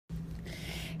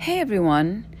Hey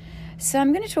everyone. So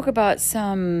I'm going to talk about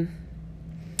some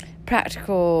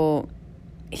practical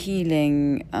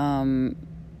healing kind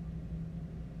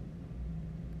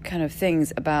of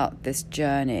things about this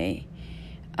journey.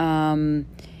 And,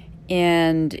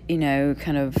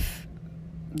 kind of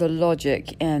the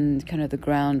logic and kind of the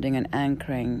grounding and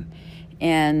anchoring.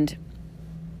 And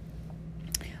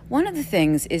one of the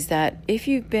things is that if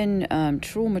you've been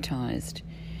traumatized,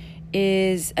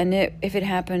 if it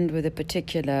happened with a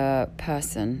particular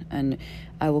person, and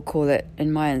I will call it,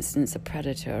 in my instance, a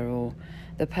predator or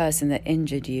the person that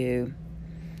injured you,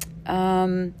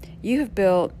 you've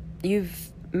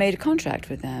made a contract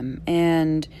with them,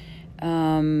 and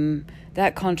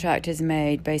that contract is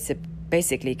made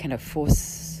basically kind of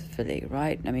forcefully,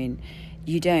 right? I mean,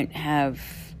 you don't have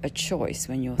a choice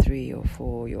when you're 3 or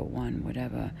 4, you're 1,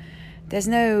 whatever. There's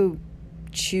no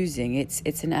choosing. It's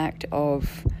an act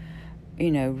of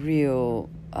real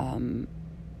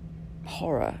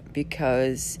horror,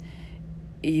 because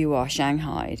you are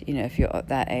shanghaied. If you're at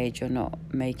that age, you're not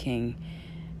making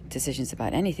decisions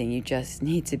about anything. You just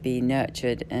need to be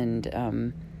nurtured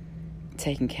and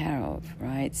taken care of,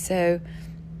 right? So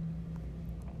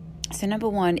number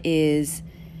one is,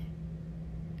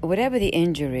 whatever the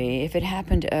injury, if it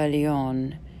happened early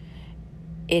on,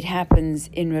 it happens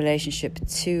in relationship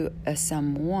to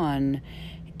someone,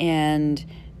 and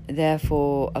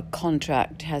therefore a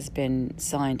contract has been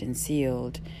signed and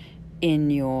sealed in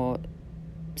your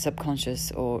subconscious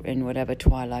or in whatever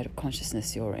twilight of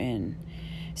consciousness you're in.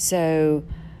 So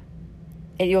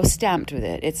you're stamped with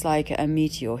it. It's like a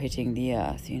meteor hitting the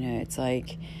earth. It's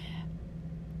like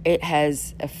it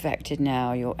has affected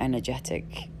now your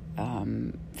energetic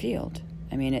field.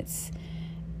 I mean,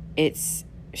 it's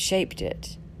shaped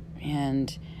it,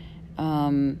 and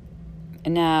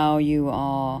now you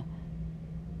are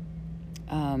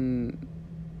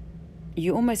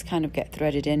you almost kind of get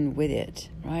threaded in with it,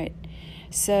 right?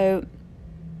 So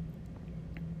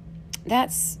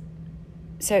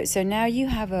now you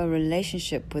have a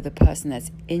relationship with a person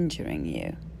that's injuring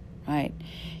you, right?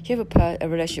 You have a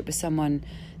relationship with someone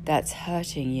that's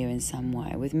hurting you in some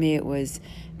way. With me, it was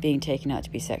being taken out to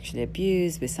be sexually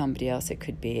abused. With somebody else, it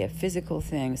could be a physical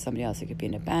thing. With somebody else, it could be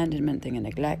an abandonment thing, a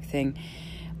neglect thing.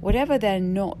 Whatever they're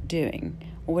not doing,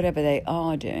 or whatever they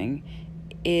are doing,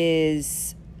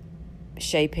 is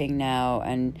shaping now,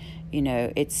 and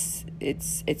it's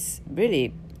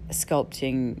really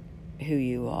sculpting who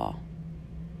you are.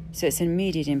 So it's an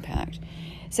immediate impact.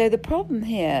 So the problem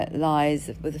here lies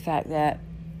with the fact that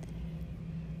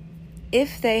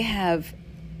if they have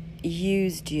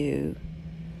used you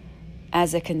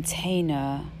as a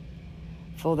container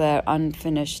for their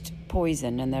unfinished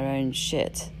poison and their own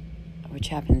shit, which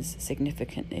happens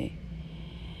significantly,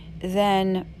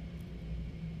 then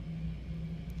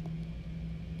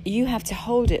you have to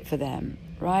hold it for them,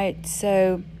 right?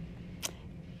 So,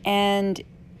 and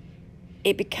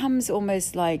it becomes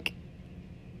almost like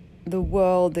the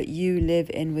world that you live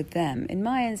in with them. In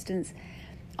my instance,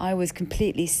 I was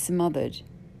completely smothered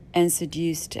and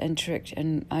seduced and tricked,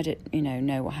 and I didn't,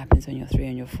 know what happens when you're 3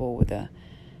 and you're 4 with an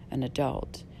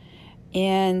adult.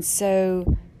 And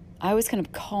so I was kind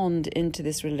of conned into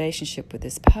this relationship with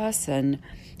this person,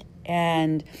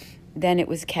 and then it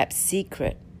was kept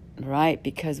secret, right?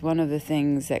 Because one of the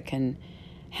things that can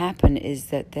happen is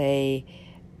that they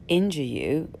injure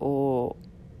you or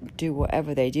do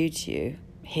whatever they do to you,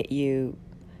 hit you,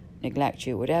 neglect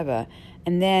you, whatever,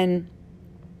 and then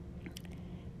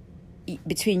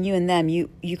between you and them, you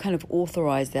kind of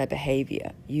authorize their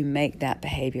behavior. You make that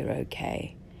behavior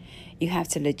okay. You have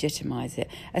to legitimize it.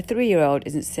 A 3-year-old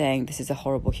isn't saying, this is a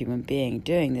horrible human being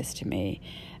doing this to me.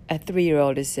 A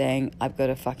 3-year-old is saying, I've got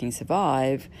to fucking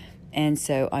survive, and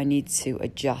so I need to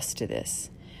adjust to this,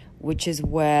 which is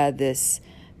where the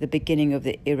beginning of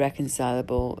the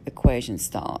irreconcilable equation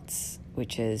starts,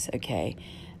 which is, okay,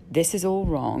 this is all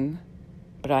wrong,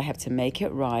 but I have to make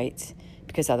it right,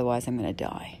 because otherwise I'm going to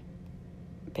die.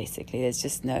 Basically, there's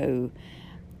just no,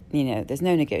 there's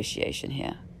no negotiation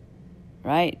here,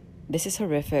 right? This is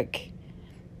horrific.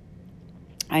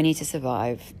 I need to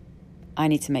survive. I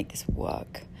need to make this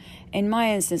work. In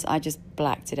my instance, I just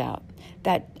blacked it out.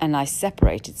 And I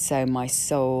separated, so my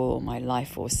soul, my life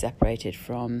force separated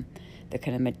from the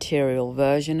kind of material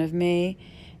version of me.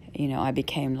 I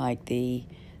became like the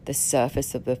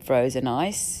surface of the frozen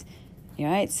ice,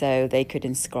 right? So they could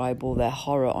inscribe all their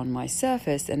horror on my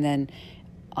surface, and then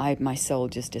my soul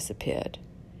just disappeared.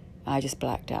 I just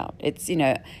blacked out. It's, in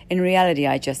reality,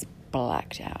 I just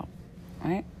blacked out,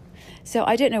 right? So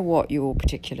I don't know what your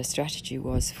particular strategy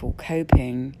was for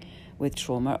coping with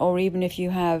trauma, or even if you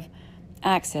have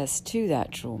access to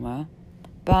that trauma,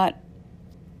 But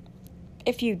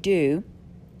if you do,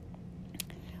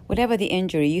 whatever the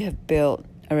injury, you have built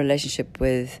a relationship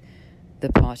with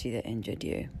the party that injured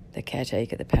you, the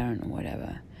caretaker, the parent, or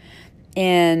whatever.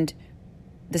 And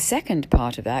the second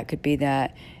part of that could be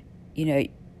that,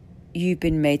 you've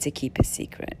been made to keep a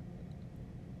secret,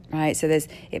 right? So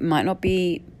it might not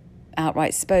be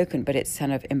outright spoken, but it's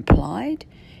kind of implied.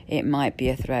 It might be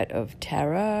a threat of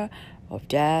terror, of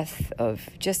death, of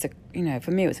just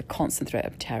for me, it was a constant threat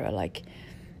of terror, like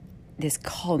this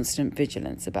constant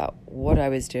vigilance about what I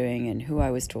was doing and who I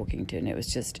was talking to. And it was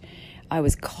just, I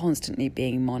was constantly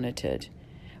being monitored,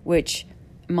 which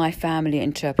my family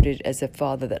interpreted as a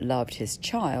father that loved his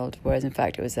child, whereas in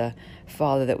fact it was a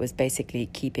father that was basically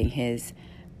keeping his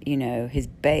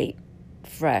bait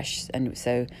fresh, and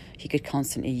so he could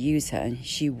constantly use her and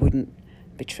she wouldn't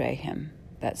betray him.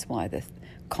 That's why the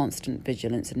constant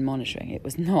vigilance and monitoring. It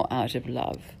was not out of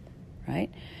love, right?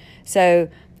 So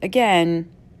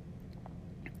again,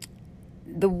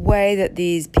 the way that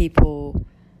these people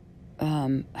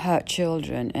hurt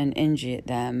children and injure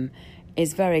them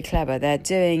is very clever. They're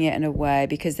doing it in a way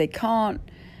because they can't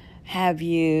have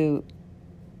you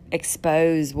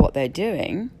expose what they're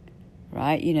doing,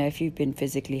 right? If you've been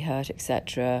physically hurt,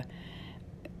 etc.,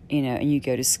 and you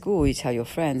go to school, you tell your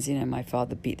friends, my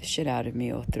father beat the shit out of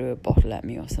me or threw a bottle at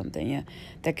me or something. Yeah,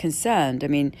 they're concerned. I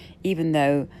mean, even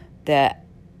though they're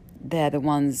the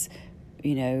ones,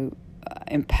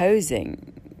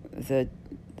 imposing the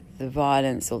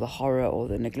violence or the horror or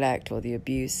the neglect or the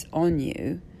abuse on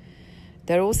you,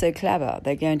 they're also clever.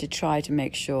 They're going to try to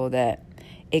make sure that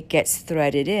it gets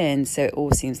threaded in so it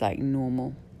all seems like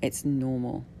normal. It's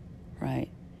normal, right?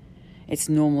 It's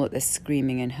normal that they're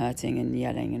screaming and hurting and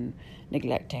yelling and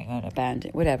neglecting and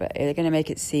abandoning, whatever. They're going to make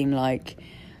it seem like,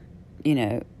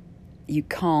 you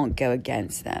can't go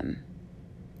against them.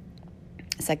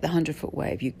 It's like the 100-foot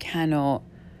wave. You cannot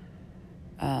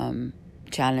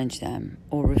challenge them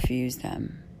or refuse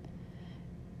them.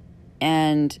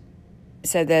 And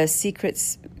so there are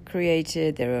secrets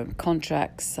created, there are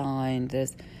contracts signed,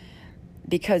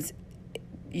 because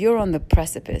you're on the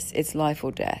precipice. It's life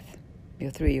or death.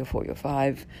 You're 3, you're 4, you're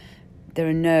 5. There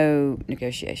are no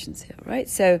negotiations here, right?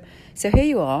 So here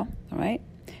you are, all right?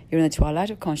 You're in the twilight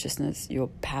of consciousness. You're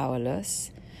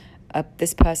powerless.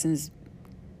 This person's,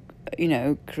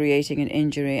 creating an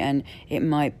injury, and it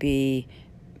might be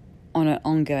on an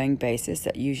ongoing basis.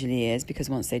 That usually is, because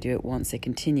once they do it once, they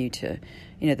continue to,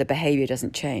 the behavior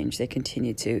doesn't change. They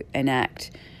continue to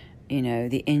enact,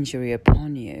 the injury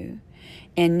upon you.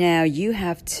 And now you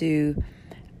have to,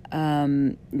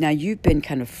 now you've been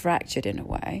kind of fractured in a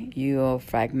way. You're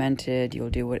fragmented. You'll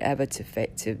do whatever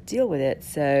to deal with it.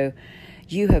 So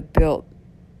you have built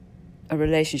a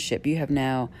relationship. You have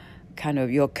now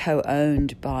you're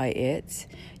co-owned by it.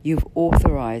 You've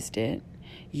authorized it.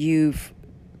 You've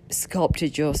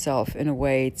sculpted yourself in a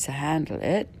way to handle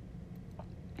it.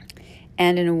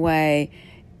 And in a way,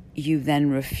 you've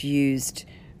then refused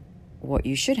what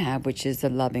you should have, which is a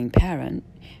loving parent.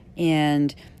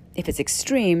 And if it's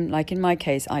extreme, like in my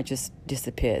case, I just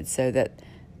disappeared so that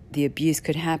the abuse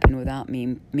could happen without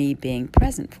me being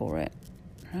present for it,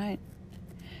 right?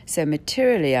 So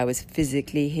materially, I was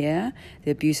physically here.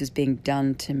 The abuse was being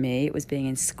done to me. It was being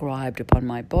inscribed upon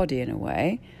my body in a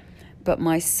way. But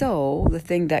my soul, the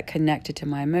thing that connected to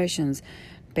my emotions,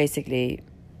 basically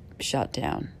shut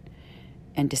down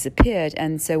and disappeared.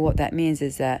 And so what that means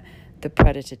is that the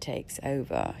predator takes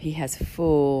over. He has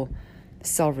full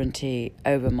sovereignty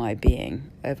over my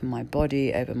being, over my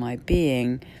body, over my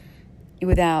being,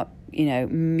 without,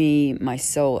 my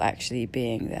soul actually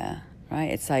being there,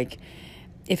 right? It's like,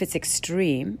 if it's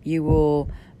extreme, you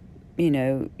will,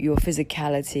 your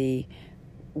physicality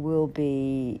will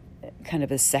be kind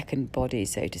of a second body,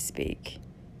 so to speak,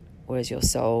 whereas your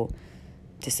soul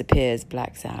disappears,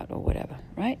 blacks out, or whatever,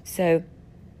 right? So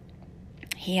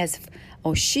he has,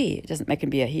 or she, it doesn't make him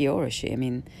be a he or a she. I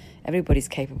mean, everybody's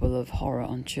capable of horror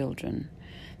on children.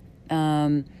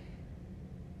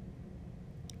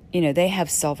 They have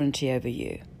sovereignty over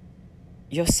you.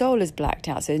 Your soul is blacked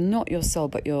out, so not your soul,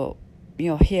 but your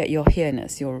here, your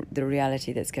here-ness, the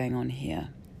reality that's going on here.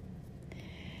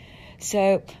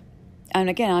 So, and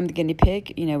again, I'm the guinea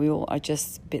pig. We all are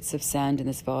just bits of sand in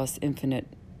this vast, infinite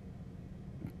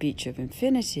beach of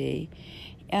infinity.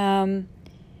 So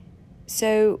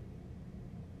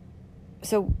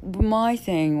my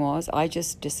thing was, I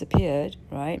just disappeared,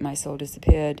 right? My soul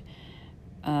disappeared.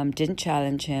 Didn't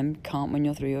challenge him. Can't when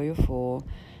you're 3 or you're 4.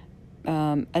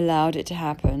 Allowed it to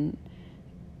happen.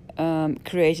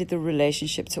 Created the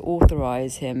relationship to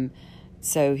authorize him,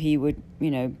 so he would,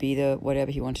 be the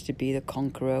whatever he wanted to be, the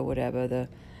conqueror, whatever, the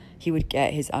He would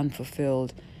get his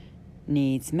unfulfilled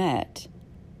needs met,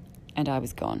 and I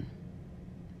was gone.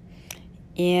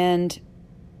 And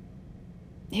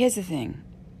here's the thing.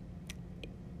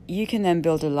 You can then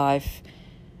build a life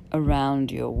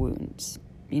around your wounds.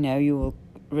 You know, you will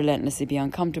relentlessly be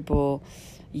uncomfortable.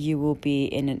 You will be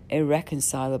in an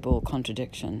irreconcilable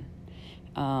contradiction.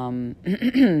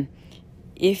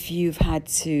 If you've had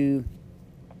to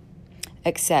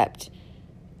accept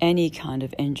any kind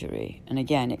of injury, and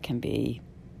again, it can be,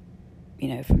 you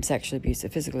know, from sexual abuse to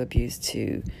physical abuse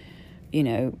to, you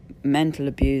know, mental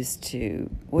abuse to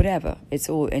whatever. It's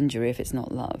all injury if it's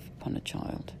not love upon a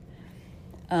child.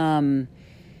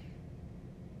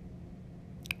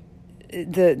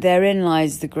 Therein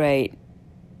lies the great,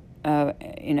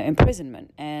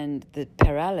 imprisonment and the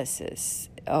paralysis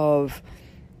of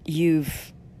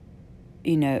you've,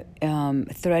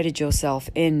 threaded yourself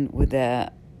in with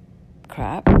their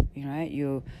crap,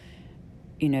 right?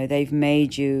 They've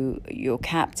made you're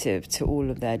captive to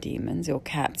all of their demons. You're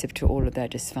captive to all of their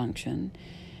dysfunction.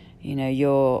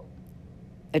 You're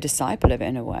a disciple of it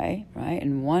in a way, right?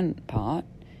 In one part,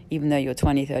 even though you're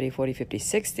 20, 30, 40, 50,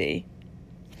 60,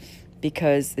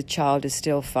 because the child is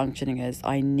still functioning as,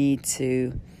 I need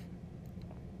to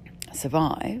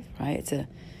survive, right?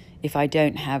 If I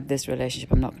don't have this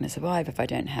relationship, I'm not going to survive. If I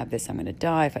don't have this, I'm going to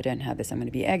die. If I don't have this, I'm going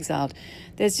to be exiled.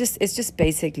 It's just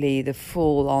basically the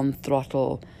full-on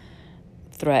throttle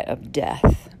threat of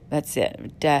death. That's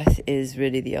it. Death is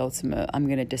really the ultimate, I'm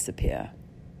going to disappear.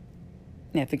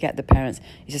 Forget the parents.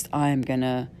 It's just, I am going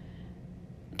to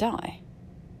die,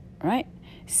 right?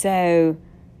 So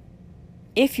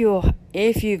if you're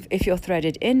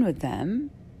threaded in with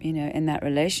them, in that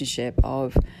relationship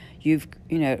of you've,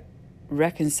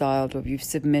 reconciled or you've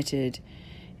submitted,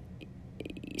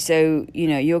 so,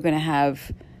 you're going to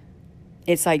have,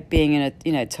 it's like being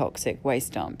in a, toxic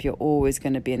waste dump. You're always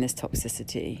going to be in this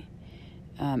toxicity.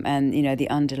 And, the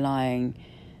underlying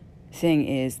thing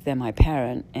is they're my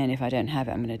parent, and if I don't have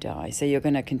it, I'm going to die. So you're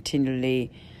going to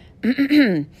continually,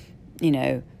 go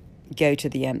to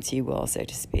the empty well, so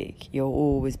to speak. You'll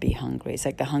always be hungry. It's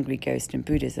like the hungry ghost in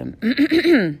Buddhism.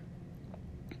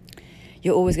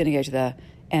 You're always going to go to the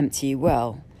empty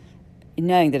well,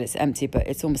 knowing that it's empty, but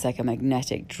it's almost like a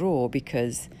magnetic draw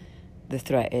because the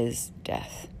threat is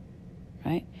death,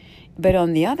 right? But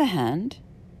on the other hand,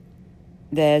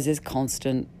 there's this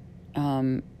constant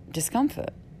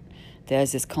discomfort.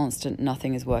 There's this constant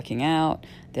nothing is working out.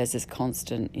 There's this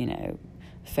constant,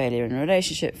 failure in a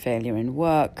relationship, failure in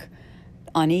work,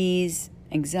 unease,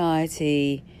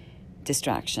 anxiety,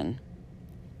 distraction.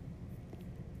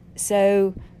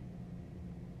 So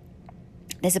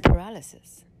there's a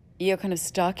paralysis. You're kind of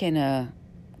stuck in a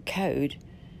code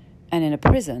and in a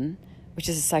prison, which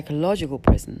is a psychological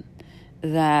prison,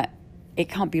 that it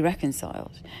can't be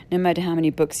reconciled. No matter how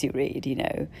many books you read,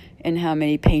 and how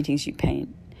many paintings you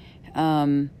paint.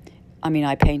 I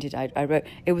painted, I wrote.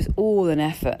 It was all an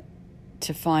effort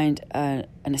to find an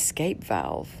escape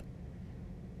valve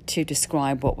to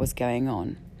describe what was going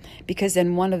on. Because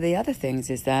then one of the other things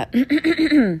is that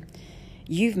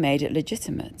you've made it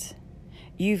legitimate.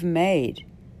 You've made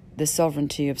the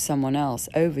sovereignty of someone else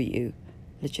over you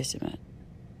legitimate.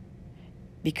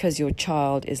 Because your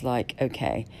child is like,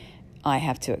 okay, I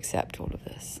have to accept all of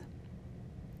this.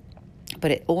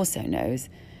 But it also knows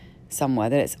somewhere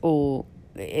that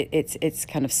it's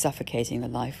kind of suffocating the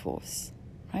life force,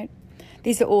 right?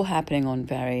 These are all happening on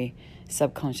very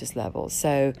subconscious levels.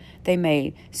 So they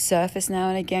may surface now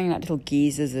and again, like little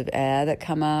geysers of air that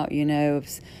come out,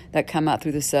 that come out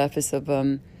through the surface of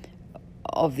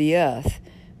the earth,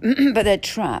 but they're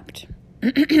trapped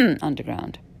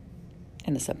underground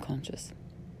in the subconscious.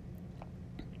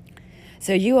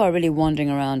 So you are really wandering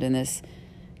around in this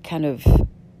kind of,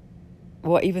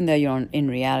 even though you're in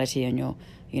reality and you're,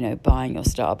 buying your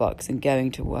Starbucks and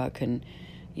going to work and,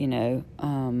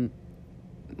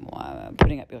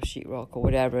 putting up your sheetrock or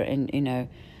whatever, and,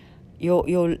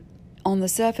 you're on the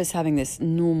surface having this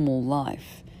normal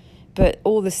life, but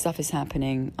all this stuff is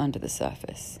happening under the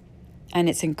surface, and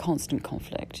it's in constant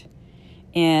conflict.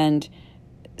 And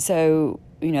so,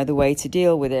 the way to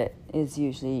deal with it is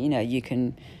usually, you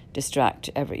can distract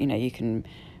you can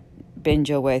binge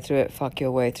your way through it, fuck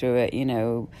your way through it,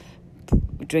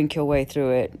 drink your way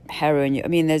through it,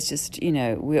 heroin. There's just,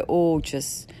 we're all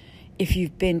just, if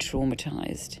you've been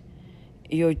traumatized,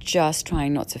 you're just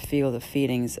trying not to feel the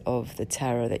feelings of the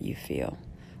terror that you feel,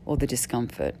 or the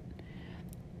discomfort,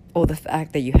 or the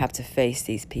fact that you have to face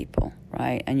these people,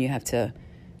 right? And you have to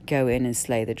go in and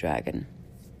slay the dragon.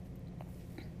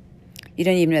 You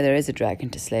don't even know there is a dragon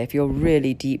to slay if you're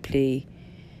really deeply,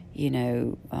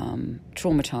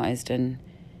 traumatized and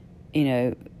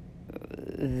the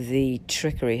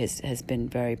trickery has been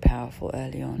very powerful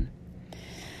early on.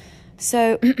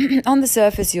 So on the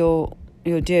surface, you're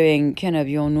doing kind of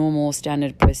your normal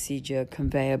standard procedure,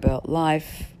 conveyor belt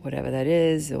life, whatever that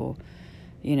is, or,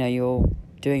 you're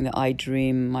doing the I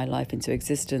dream my life into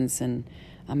existence and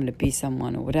I'm going to be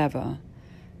someone or whatever.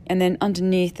 And then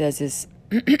underneath there's this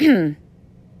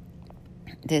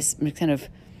this kind of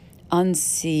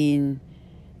unseen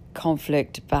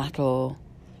conflict, battle,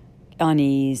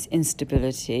 unease,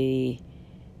 instability,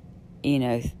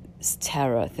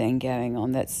 terror thing going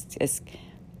on. That's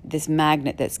this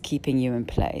magnet that's keeping you in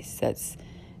place. That's,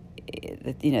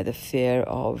 the fear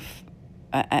of,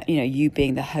 you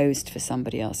being the host for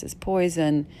somebody else's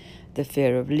poison, the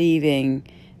fear of leaving,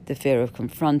 the fear of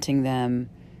confronting them,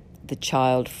 the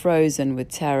child frozen with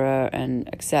terror and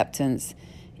acceptance,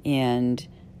 and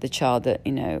the child that,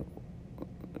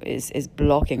 is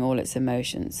blocking all its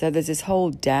emotions. So there's this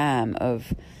whole dam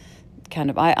of kind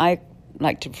of, I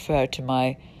like to refer to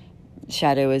my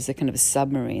shadow as a kind of a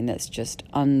submarine that's just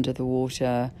under the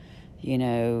water,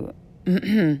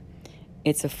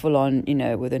 it's a full-on,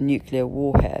 with a nuclear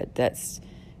warhead that's,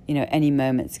 any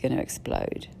moment it's going to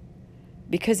explode.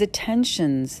 Because the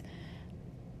tensions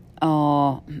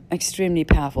are extremely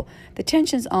powerful. The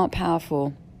tensions aren't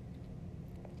powerful.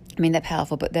 I mean, they're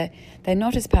powerful, but they're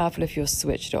not as powerful if you're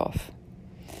switched off.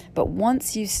 But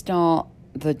once you start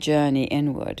the journey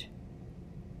inward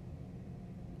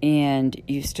and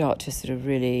you start to sort of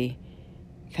really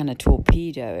kind of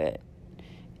torpedo it,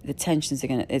 the tensions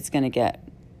it's going to get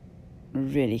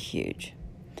really huge.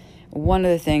 One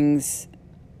of the things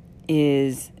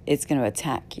is it's going to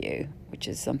attack you, which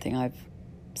is something I've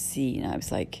seen. I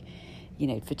was like,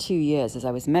 for 2 years as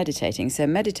I was meditating. So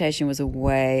meditation was a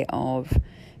way of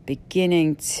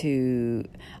beginning to,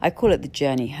 I call it the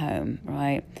journey home,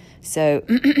 right? So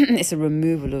it's a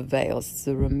removal of veils, it's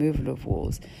a removal of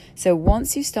walls. So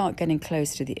once you start getting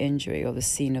close to the injury or the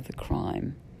scene of the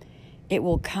crime, it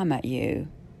will come at you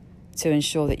to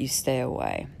ensure that you stay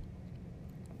away.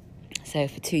 So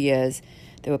for 2 years,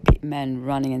 there were men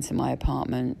running into my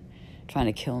apartment trying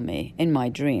to kill me in my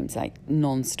dreams, like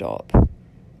non-stop.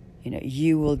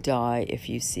 You will die if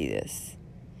you see this.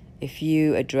 If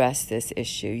you address this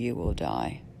issue, you will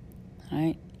die,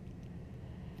 right?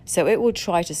 So it will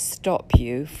try to stop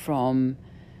you from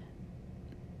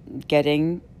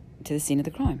getting to the scene of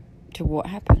the crime, to what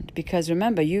happened. Because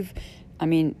remember,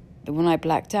 when I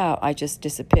blacked out, I just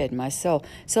disappeared, my soul.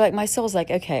 So my soul's like,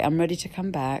 okay, I'm ready to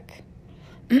come back.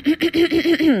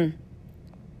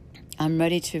 I'm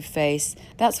ready to face,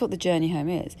 that's what the journey home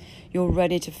is. You're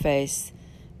ready to face,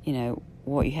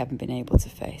 what you haven't been able to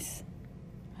face,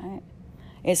 right?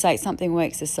 It's like something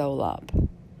wakes the soul up.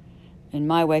 And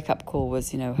my wake-up call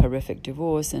was, horrific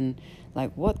divorce and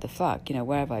like, what the fuck?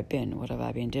 Where have I been? What have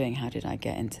I been doing? How did I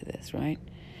get into this, right?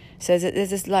 So there's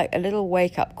this like a little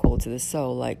wake-up call to the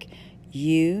soul, like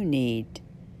you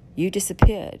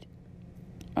disappeared,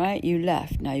 right? You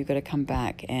left. Now you've got to come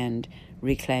back and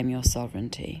reclaim your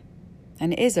sovereignty.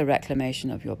 And it is a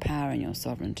reclamation of your power and your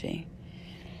sovereignty.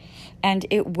 And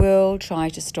it will try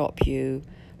to stop you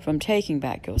from taking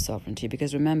back your sovereignty,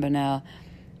 because remember now,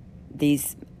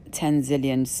 these 10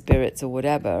 zillion spirits or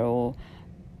whatever, or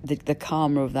the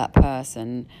karma of that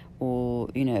person, or,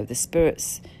 the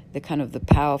spirits, the kind of the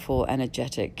powerful,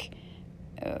 energetic,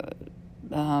 I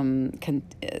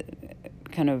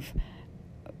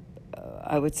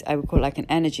would call it like an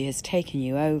energy has taken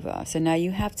you over. So now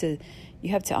you have to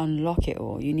unlock it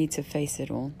all. You need to face it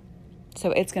all.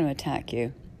 So it's going to attack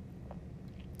you.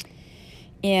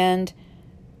 And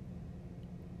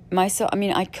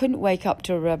I couldn't wake up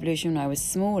to a revolution when I was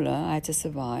smaller. I had to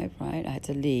survive, right? I had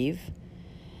to leave.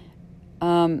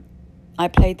 I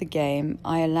played the game.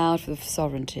 I allowed for the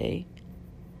sovereignty.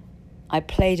 I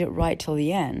played it right till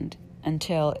the end,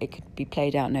 until it could be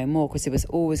played out no more, because it was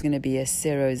always going to be a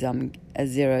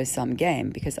zero-sum game,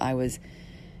 because I was,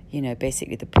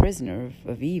 basically the prisoner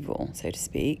of evil, so to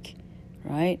speak,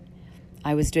 right?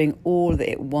 I was doing all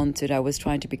that it wanted. I was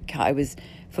trying to I was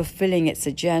fulfilling its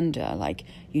agenda, like,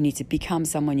 you need to become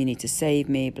someone, you need to save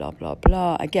me, blah, blah,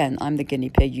 blah. Again, I'm the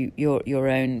guinea pig, you're your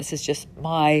own. This is just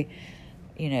my,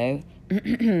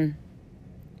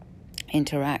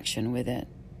 interaction with it.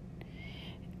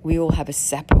 We all have a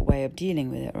separate way of dealing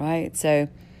with it, right? So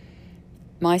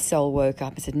my soul woke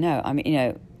up and said, no,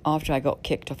 after I got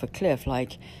kicked off a cliff,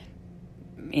 like,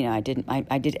 I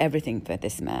did everything for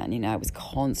this man. I was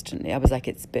like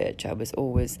its bitch. I was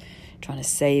always trying to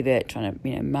save it, trying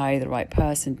to, marry the right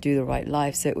person, do the right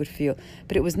life so it would feel,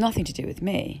 but it was nothing to do with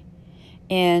me.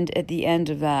 And at the end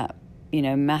of that,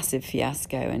 massive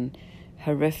fiasco and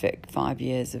horrific 5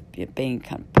 years of being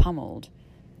kind of pummeled,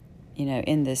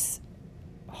 in this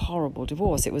horrible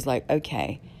divorce, it was like,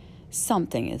 okay,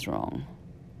 something is wrong.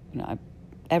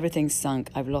 Everything's sunk.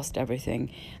 I've lost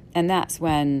everything. And that's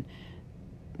when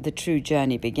the true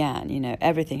journey began.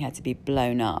 Everything had to be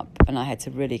blown up, and I had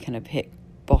to really kind of hit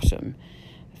bottom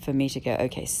for me to go,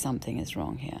 okay, something is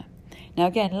wrong here. Now,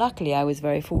 again, luckily, I was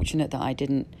very fortunate that I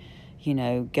didn't,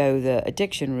 go the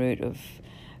addiction route of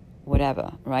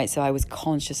whatever, right? So I was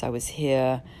conscious, I was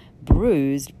here,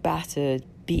 bruised, battered,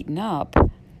 beaten up,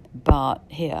 but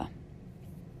here.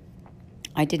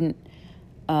 I didn't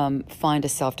find a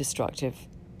self-destructive,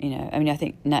 I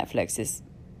think Netflix is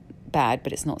bad,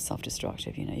 but it's not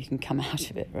self-destructive, you can come out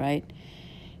of it, right?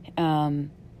 And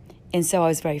so I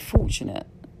was very fortunate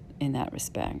in that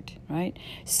respect, right?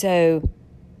 So,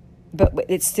 but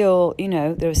it's still,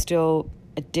 there are still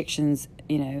addictions,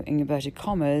 in inverted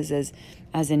commas, as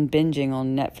in binging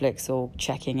on Netflix or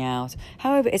checking out.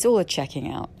 However, it's all a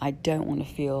checking out. I don't want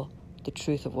to feel the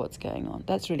truth of what's going on.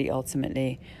 That's really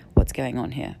ultimately what's going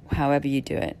on here, however you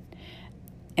do it.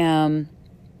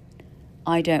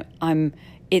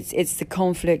 It's the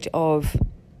conflict of,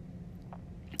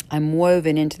 I'm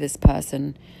woven into this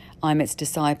person, I'm its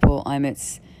disciple, I'm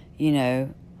its,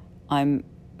 I'm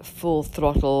full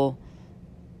throttle,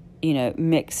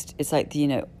 mixed. It's like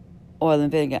the, oil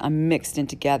and vinegar. I'm mixed in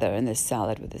together in this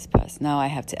salad with this person. Now I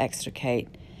have to extricate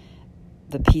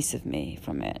the piece of me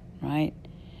from it, right?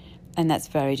 And that's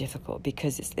very difficult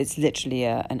because it's literally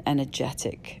an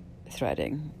energetic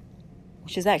threading,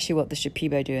 which is actually what the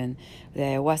Shipibo do in the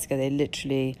ayahuasca. They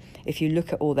literally, if you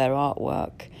look at all their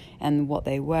artwork and what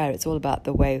they wear, it's all about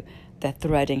the way the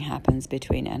threading happens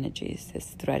between energies,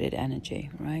 this threaded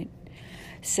energy, right?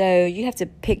 So you have to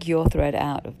pick your thread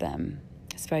out of them.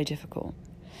 It's very difficult.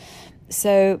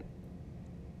 So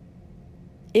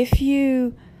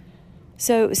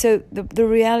the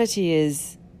reality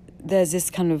is there's this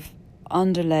kind of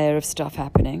underlayer of stuff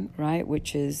happening, right,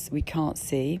 which is we can't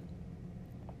see,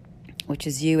 which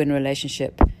is you in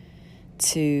relationship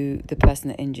to the person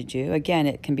that injured you. Again,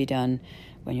 it can be done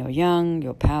when you're young,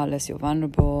 you're powerless, you're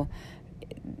vulnerable.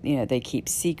 They keep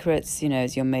secrets,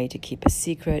 as you're made to keep a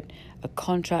secret. A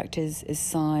contract is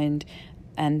signed,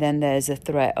 and then there's a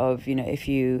threat of, if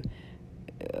you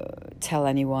tell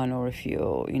anyone, or if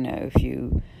you're,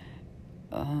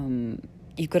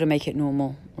 you've got to make it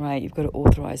normal, right? You've got to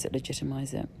authorize it,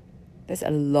 legitimize it. There's a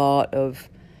lot of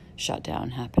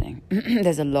shutdown happening.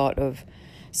 There's a lot of,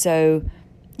 so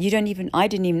I didn't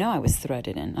even know I was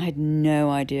threaded in. I had no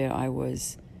idea I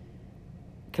was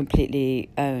completely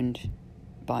owned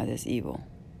by this evil.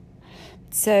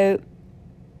 So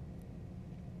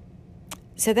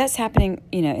that's happening,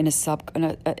 in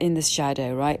in the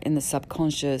shadow, right? In the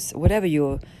subconscious, whatever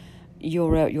your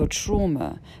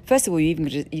trauma. First of all, you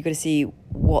got to see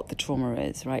what the trauma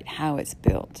is, right? How it's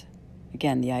built.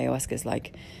 Again, the ayahuasca is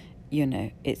like,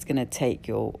 it's going to take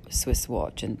your Swiss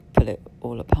watch and pull it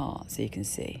all apart so you can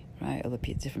see, right? All the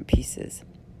different pieces.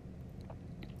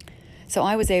 So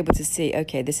I was able to see,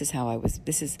 okay, this is how I was.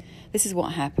 This is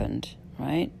what happened,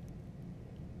 right?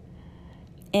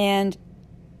 And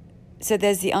so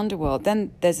there's the underworld,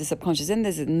 then there's the subconscious, then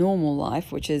there's a normal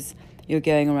life, which is you're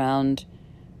going around,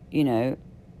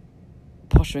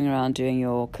 pottering around doing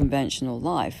your conventional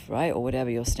life, right? Or whatever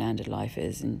your standard life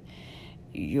is. And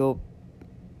you're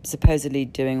supposedly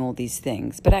doing all these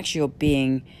things, but actually you're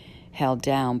being held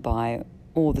down by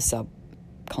all the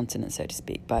subcontinent, so to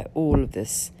speak, by all of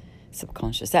this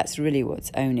subconscious. That's really what's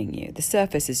owning you. The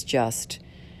surface is just,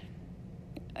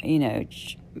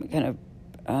 kind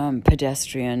of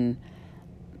pedestrian.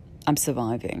 I'm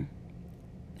surviving,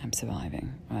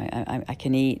 right? I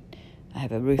can eat, I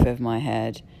have a roof over my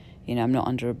head, I'm not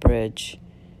under a bridge,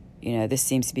 this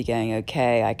seems to be going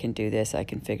okay, I can do this, I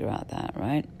can figure out that,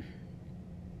 right?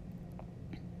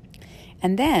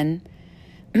 And then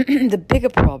the bigger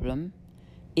problem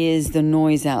is the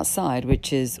noise outside,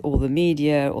 which is all the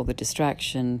media, all the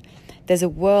distraction. There's a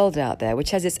world out there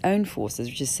which has its own forces,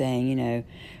 which is saying,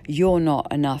 you're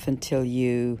not enough until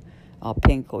you are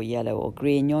pink or yellow or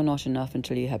green. You're not enough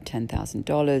until you have $10,000,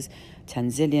 $10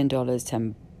 zillion,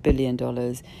 $10 billion,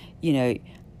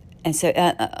 And so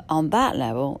on that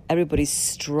level, everybody's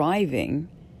striving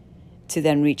to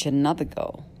then reach another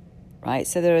goal, right?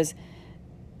 So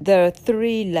there are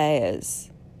 3 layers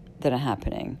that are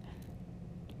happening,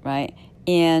 right?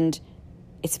 And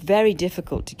it's very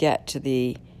difficult to get to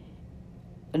the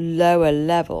lower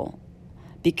level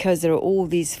because there are all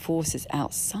these forces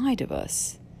outside of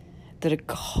us that are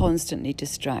constantly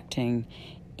distracting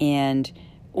and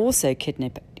also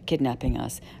kidnapping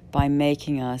us by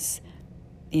making us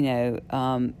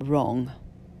wrong.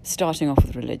 Starting off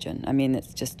with religion. I mean,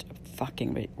 it's just a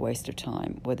fucking waste of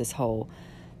time with this whole,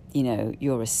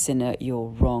 you're a sinner, you're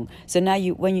wrong. So now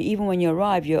when you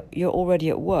arrive, you're already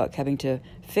at work having to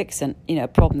fix a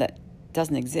problem that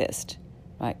doesn't exist,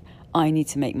 right? I need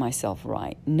to make myself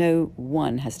right. No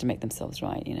one has to make themselves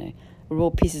right, We're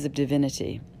all pieces of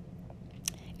divinity.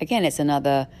 Again, it's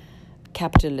another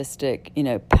capitalistic,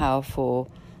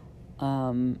 powerful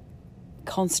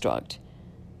construct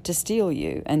to steal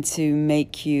you and to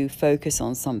make you focus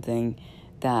on something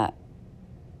that,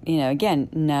 again,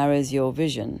 narrows your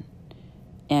vision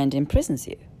and imprisons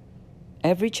you.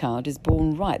 Every child is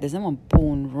born right. There's no one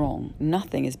born wrong.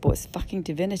 Nothing is born. It's fucking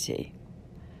divinity,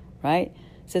 right?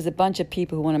 So there's a bunch of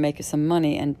people who want to make some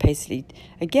money and basically,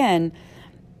 again,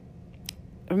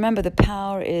 remember the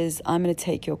power is I'm going to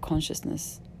take your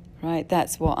consciousness, right?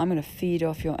 That's what I'm going to feed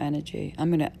off your energy. I'm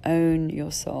going to own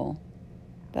your soul.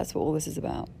 That's what all this is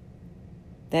about.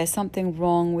 There's something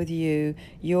wrong with you.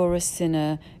 You're a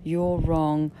sinner. You're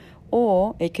wrong.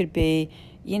 Or it could be,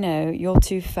 you're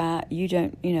too fat. You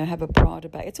don't, have a Prada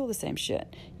bag. It's all the same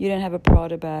shit. You don't have a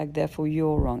Prada bag, therefore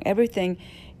you're wrong. Everything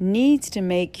needs to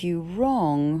make you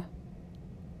wrong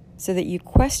so that you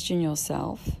question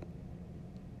yourself.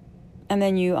 And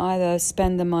then you either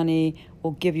spend the money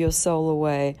or give your soul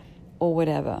away or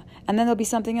whatever. And then there'll be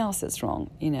something else that's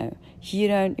wrong.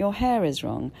 Your hair is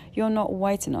wrong. You're not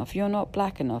white enough. You're not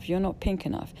black enough. You're not pink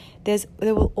enough. There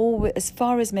will always, as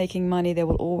far as making money, there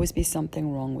will always be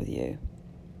something wrong with you.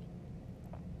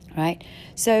 Right?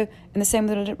 So, and the same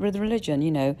with religion,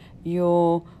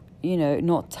 you're,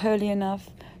 not holy enough.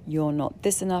 You're not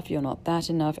this enough. You're not that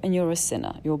enough. And you're a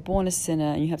sinner. You're born a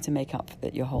sinner and you have to make up for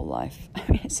it your whole life. I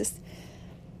mean, it's just,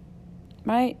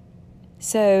 right?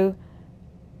 So,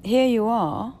 here you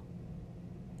are,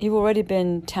 you've already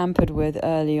been tampered with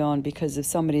early on because of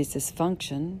somebody's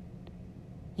dysfunction.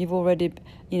 You've already,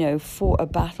 fought a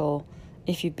battle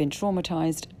if you've been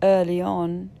traumatized early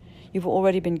on. You've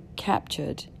already been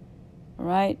captured,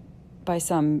 right, by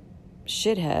some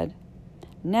shithead.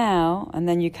 Now, and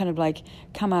then you kind of like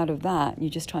come out of that,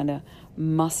 you're just trying to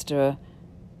muster,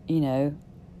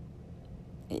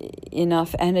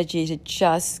 enough energy to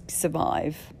just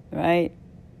survive, right?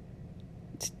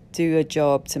 Do a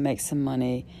job to make some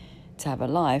money, to have a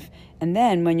life. And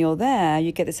then when you're there,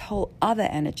 you get this whole other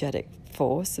energetic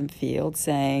force and field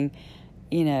saying,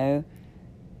 I'm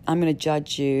going to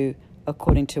judge you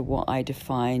according to what I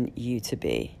define you to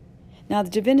be. Now, the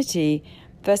divinity,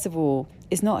 first of all,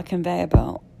 is not a conveyor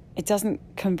belt. It doesn't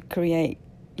create,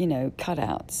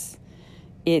 cutouts.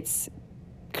 It's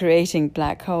creating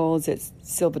black holes. It's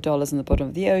silver dollars on the bottom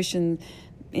of the ocean,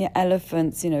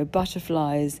 elephants,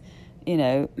 butterflies,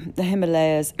 the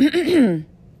Himalayas.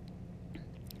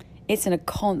 It's in a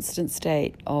constant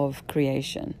state of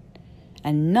creation,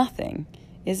 and nothing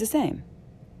is the same,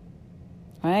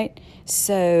 right?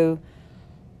 So,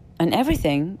 and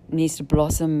everything needs to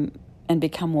blossom and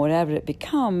become whatever it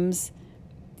becomes,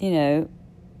 in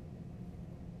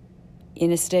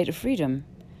a state of freedom.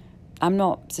 I'm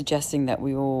not suggesting that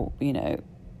we all,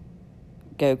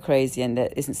 go crazy and there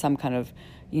isn't some kind of,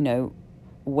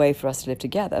 way for us to live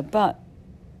together, but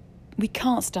we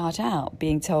can't start out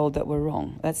being told that we're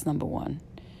wrong. That's number one,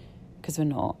 because we're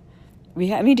not. We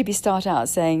need to start out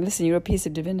saying, listen, you're a piece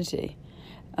of divinity.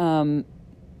 And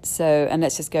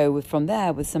let's just go from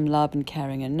there with some love and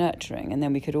caring and nurturing, and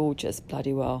then we could all just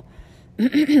bloody well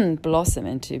blossom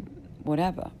into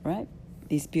whatever, right?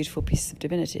 These beautiful pieces of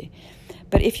divinity.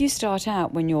 But if you start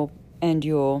out when you're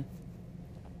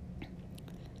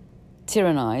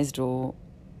tyrannized or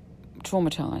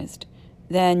traumatized,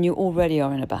 then you already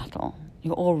are in a battle.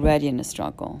 You're already in a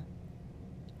struggle,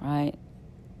 right?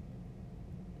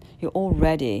 You're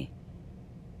already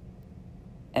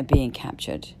being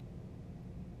captured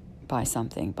by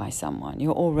something, by someone.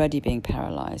 You're already being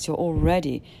paralyzed. You're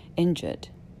already injured.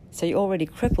 So you're already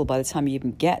crippled by the time you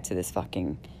even get to this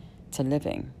to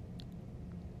living,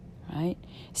 right?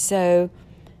 So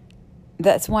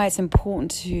that's why it's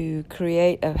important to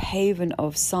create a haven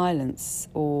of silence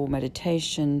or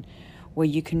meditation where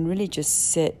you can really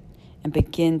just sit and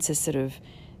begin to sort of,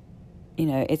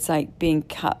 it's like being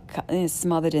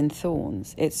smothered in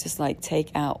thorns. It's just like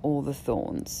take out all the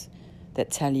thorns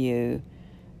that tell you,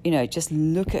 just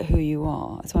look at who you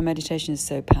are. That's why meditation is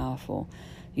so powerful.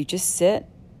 You just sit,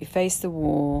 you face the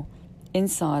wall in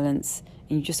silence,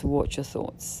 and you just watch your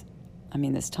thoughts. I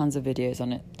mean, there's tons of videos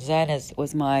on it. Zen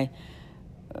was my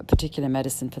particular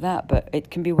medicine for that, but it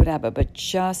can be whatever. But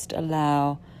just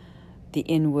allow the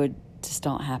inward to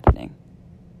start happening,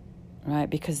 right?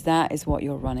 Because that is what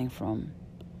you're running from.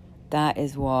 That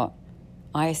is what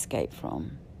I escape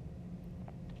from.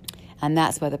 And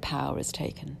that's where the power is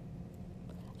taken.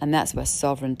 And that's where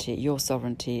sovereignty, your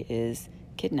sovereignty, is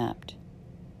kidnapped.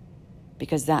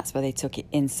 Because that's where they took it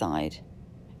inside.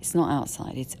 It's not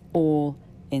outside, it's all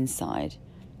inside.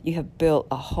 You have built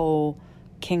a whole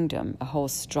kingdom, a whole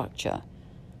structure,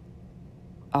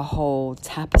 a whole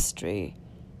tapestry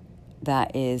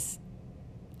that is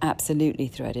absolutely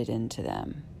threaded into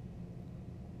them.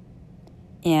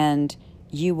 And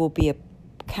you will be a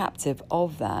captive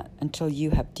of that until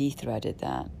you have de-threaded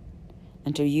that,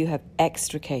 until you have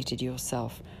extricated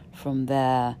yourself from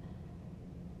their,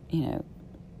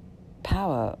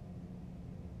 power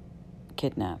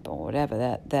kidnap or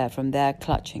whatever, they're from their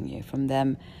clutching you, from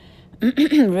them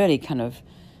really kind of,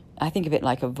 I think of it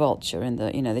like a vulture in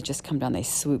the, they just come down, they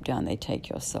swoop down, they take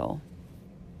your soul.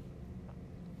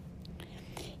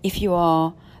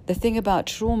 The thing about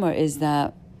trauma is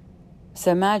that,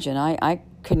 so imagine, I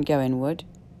couldn't go inward,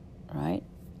 right?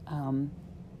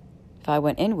 If I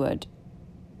went inward,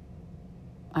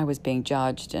 I was being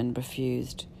judged and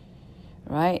refused,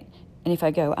 right? And if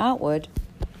I go outward,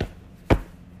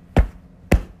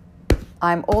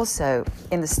 I'm also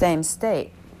in the same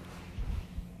state.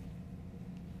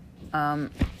 I'm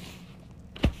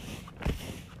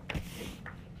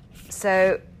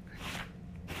still,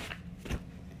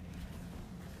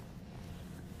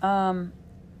 I'm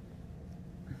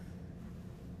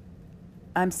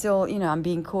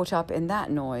being caught up in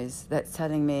that noise that's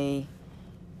telling me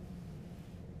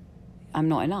I'm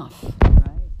not enough, right?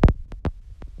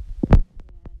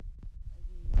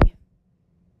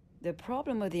 The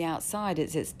problem with the outside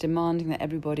is it's demanding that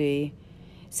everybody...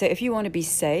 So if you want to be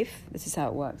safe, this is how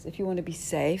it works. If you want to be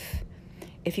safe,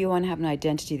 if you want to have an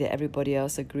identity that everybody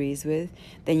else agrees with,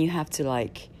 then you have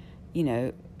to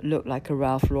look like a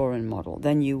Ralph Lauren model.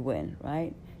 Then you win,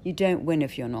 right? You don't win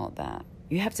if you're not that.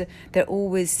 You have to, they're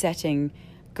always setting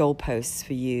goalposts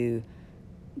for you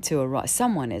to arrive.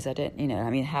 Someone is, how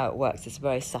it works, it's a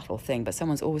very subtle thing, but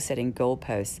someone's always setting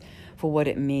goalposts for what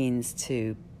it means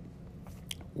to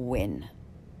win.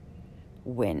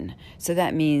 So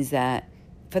that means that,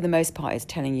 for the most part, it's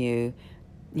telling you,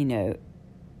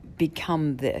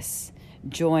 become this,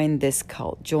 join this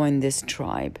cult, join this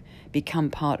tribe, become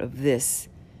part of this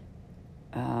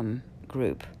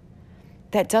group.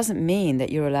 That doesn't mean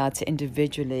that you're allowed to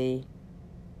individually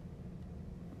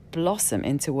blossom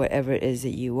into whatever it is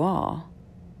that you are.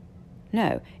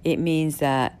 No, it means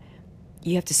that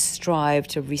you have to strive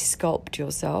to resculpt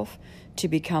yourself to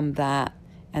become that,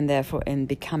 and therefore in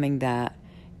becoming that,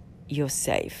 you're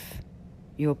safe.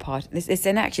 You're part. It's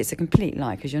a complete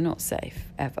lie, because you're not safe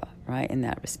ever, right? In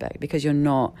that respect, because you're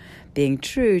not being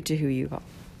true to who you are.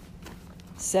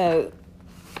 So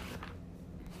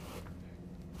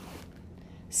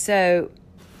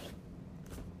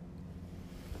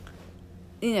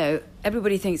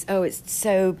everybody thinks,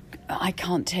 I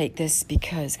can't take this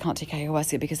can't take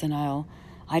ayahuasca because then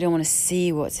I don't want to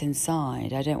see what's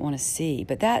inside. I don't want to see.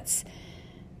 But that's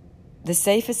the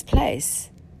safest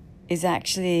place, is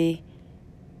actually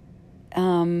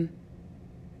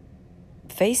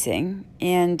facing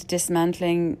and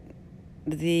dismantling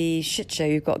the shit show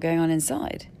you've got going on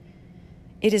inside.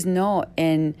 It is not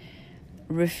in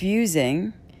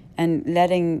refusing and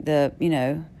letting the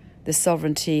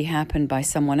sovereignty happen by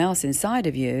someone else inside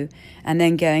of you, and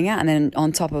then going out, and then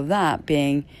on top of that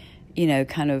being,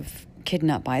 kind of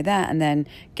kidnapped by that, and then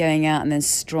going out and then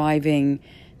striving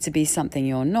to be something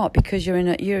you're not, because you're in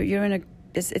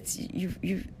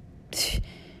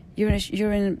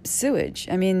sewage.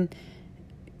 I mean,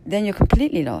 then you're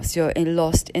completely lost. You're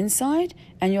lost inside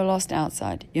and you're lost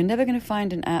outside. You're never going to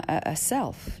find a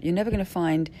self. You're never going to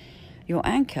find your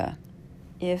anchor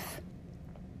if,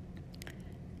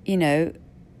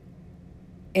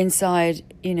 inside,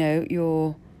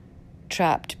 you're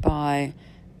trapped by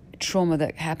trauma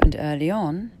that happened early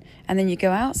on, and then you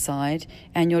go outside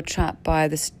and you're trapped by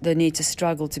the need to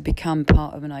struggle to become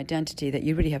part of an identity that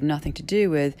you really have nothing to do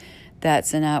with.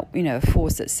 That's a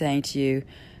force that's saying to you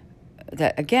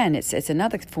that, again, it's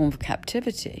another form of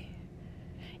captivity.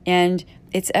 And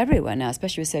it's everywhere now,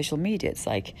 especially with social media. It's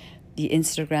like the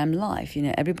Instagram life.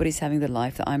 Everybody's having the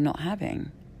life that I'm not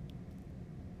having.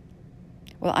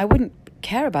 Well, I wouldn't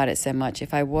care about it so much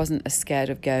if I wasn't as scared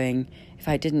of going, if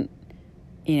I didn't,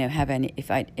 have any, if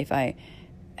I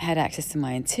had access to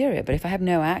my interior. But if I have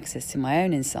no access to my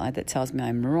own inside that tells me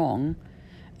I'm wrong,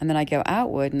 and then I go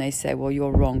outward and they say, well,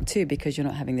 you're wrong too because you're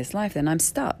not having this life, then I'm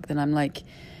stuck. Then I'm like,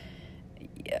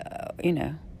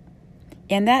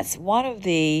 And that's one of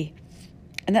the,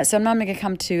 so I'm going to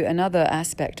come to another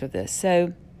aspect of this.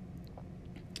 So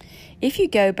if you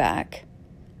go back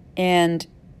and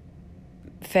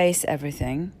face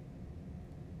everything,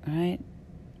 right?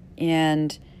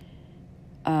 And,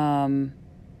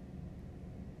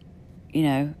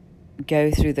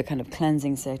 go through the kind of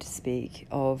cleansing, so to speak,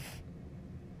 of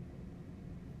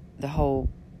the whole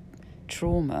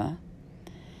trauma.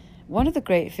 One of the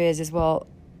great fears is, well,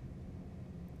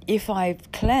 if I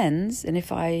cleanse and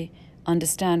if I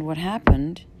understand what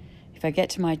happened, if I get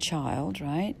to my child,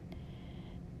 right,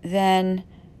 then,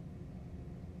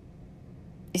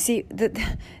 you see,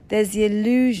 there's the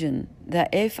illusion that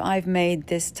if I've made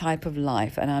this type of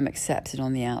life and I'm accepted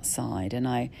on the outside and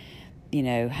I,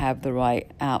 have the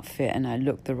right outfit and I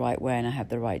look the right way and I have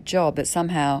the right job, that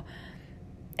somehow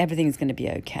everything's going to be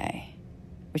okay,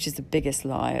 which is the biggest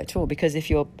lie at all. Because if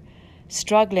you're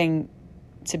struggling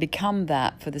to become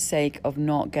that for the sake of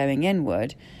not going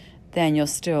inward, then you're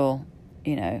still,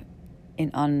 in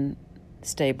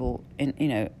unstable,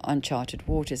 uncharted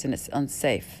waters, and it's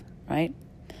unsafe, right?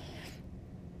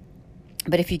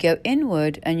 But if you go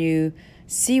inward and you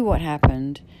see what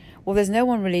happened, well, there's no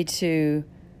one really to.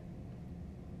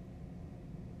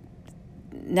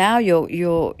 Now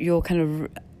you're kind of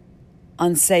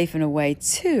unsafe in a way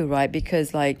too, right?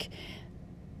 Because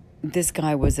this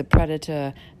guy was a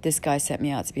predator. This guy set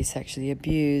me out to be sexually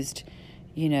abused.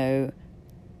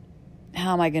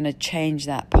 How am I going to change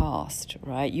that past,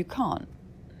 right? You can't,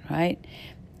 right?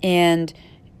 And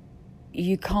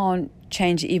you can't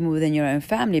change it even within your own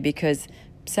family, because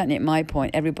certainly at my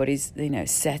point, everybody's,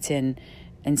 set in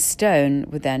stone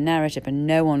with their narrative, and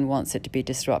no one wants it to be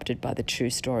disrupted by the true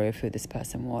story of who this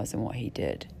person was and what he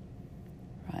did,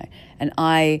 right? And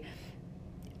I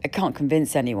can't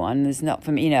convince anyone. There's not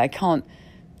for me, I can't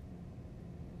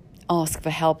ask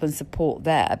for help and support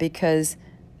there, because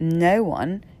no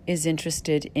one is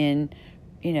interested in,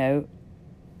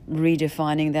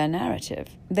 redefining their narrative.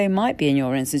 They might be, in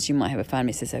your instance, you might have a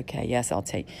family that says, okay, yes, I'll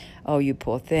take, oh, you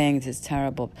poor thing, this is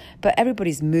terrible. But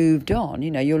everybody's moved on.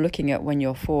 You're looking at when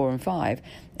you're 4 and 5,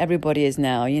 everybody is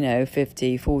now,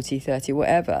 50, 40, 30,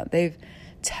 whatever. They've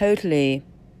totally,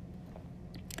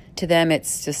 to them,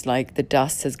 it's just like the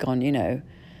dust has gone,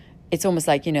 it's almost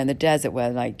like, in the desert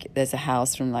where there's a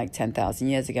house from 10,000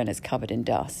 years ago and it's covered in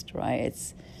dust, right?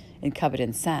 It's covered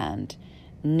in sand.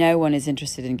 No one is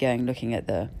interested in going looking at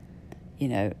the,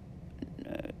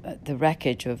 the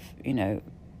wreckage of,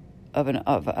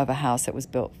 of a house that was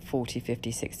built 40,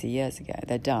 50, 60 years ago.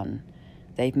 They're done.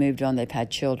 They've moved on. They've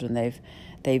had children.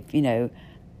 They've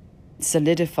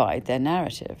solidified their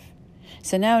narrative.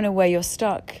 So now, in a way, you're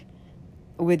stuck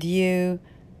with you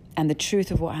and the truth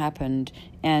of what happened.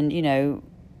 And,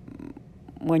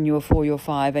 when you're 4, you're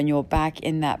 5, and you're back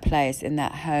in that place, in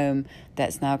that home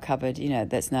that's now covered,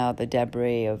 that's now the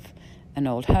debris of an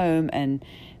old home. And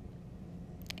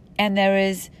there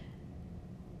is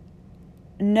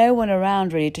no one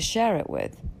around really to share it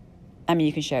with. I mean,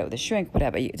 you can share it with a shrink,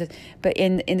 whatever. But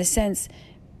in the sense,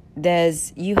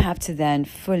 you have to then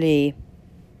fully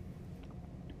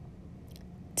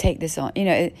take this on.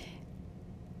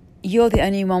 You're the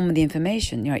only one with the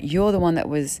information. You're the one that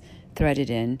was threaded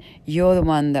in. You're the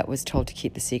one that was told to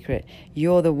keep the secret.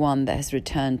 You're the one that has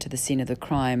returned to the scene of the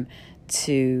crime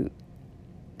to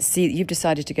see. You've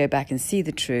decided to go back and see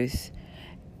the truth.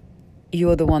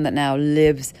 You're the one that now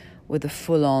lives with the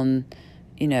full-on,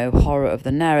 horror of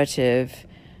the narrative.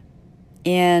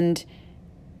 And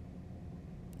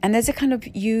there's a kind of,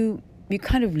 you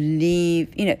kind of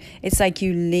leave, it's like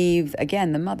you leave,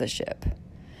 again, the mothership.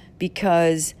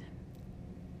 Because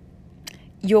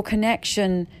your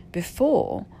connection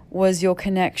before was your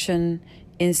connection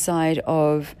inside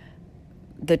of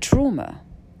the trauma,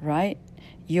 right?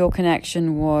 Your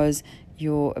connection was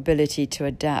your ability to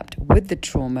adapt with the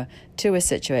trauma to a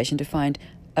situation, to find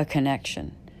a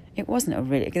connection. It wasn't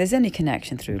there's only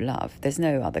connection through love. There's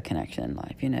no other connection in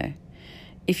life,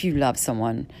 If you love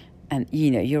someone and,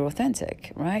 you're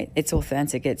authentic, right? It's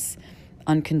authentic, it's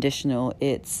unconditional,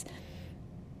 it's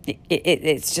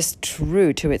just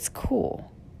true to its core,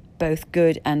 both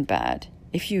good and bad.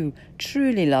 If you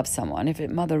truly love someone, if a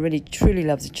mother really truly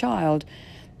loves a child,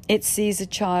 it sees a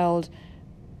child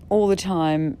all the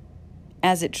time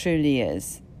as it truly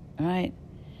is, right?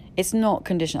 It's not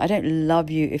conditional. I don't love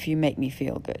you if you make me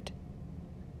feel good.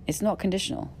 It's not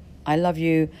conditional. I love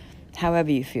you however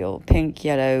you feel, pink,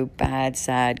 yellow, bad,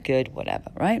 sad, good,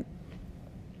 whatever, right?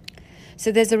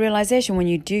 So there's a realization when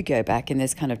you do go back in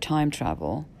this kind of time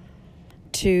travel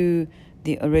to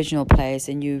the original place,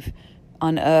 and you've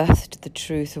unearthed the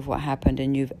truth of what happened,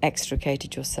 and you've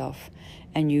extricated yourself,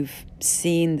 and you've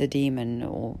seen the demon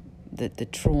or the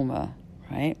trauma,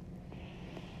 right?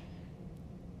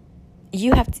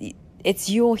 You have to, it's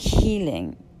your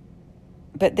healing,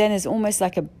 but then there's almost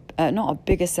like not a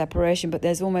bigger separation, but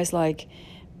there's almost like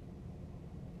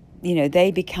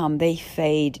they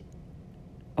fade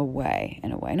away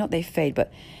in a way. Not they fade,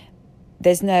 but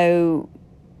there's no,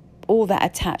 all that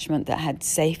attachment that had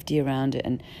safety around it,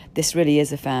 and this really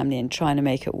is a family and trying to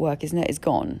make it work, isn't it? It's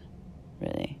gone,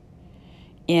 really.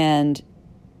 And,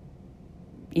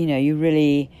 you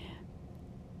really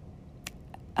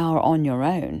are on your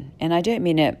own. And I don't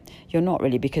mean it, you're not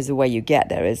really, because the way you get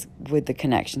there is with the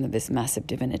connection of this massive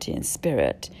divinity and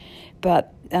spirit.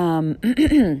 But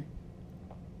there's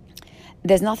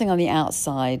nothing on the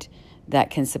outside that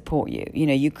can support you.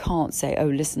 You can't say, oh,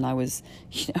 listen, I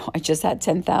just had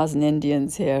 10,000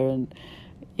 Indians here, and,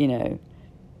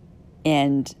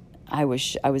 and I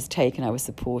was taken, I was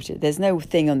supported. There's no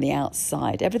thing on the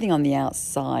outside. Everything on the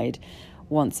outside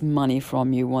wants money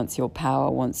from you, wants your power,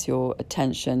 wants your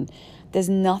attention. There's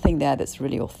nothing there that's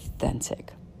really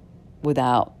authentic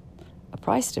without a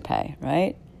price to pay,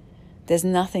 right? There's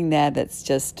nothing there that's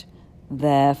just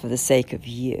there for the sake of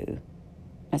you.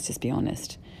 Let's just be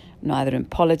honest. Neither in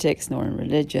politics nor in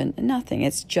religion, nothing.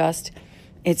 It's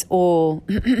all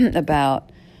about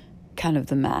kind of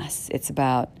the mass. It's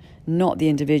about not the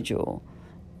individual,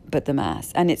 but the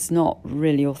mass. And it's not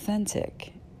really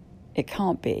authentic. It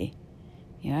can't be,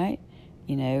 right?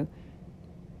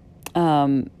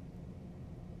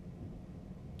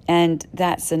 And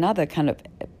that's another kind of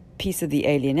piece of the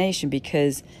alienation,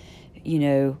 because,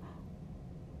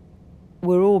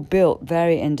 we're all built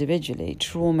very individually.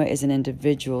 Trauma is an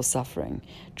individual suffering.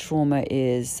 Trauma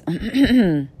is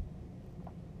the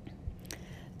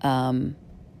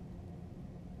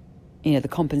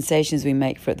compensations we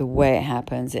make for it, the way it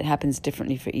happens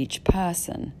differently for each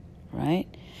person, right?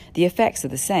 The effects are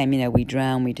the same. We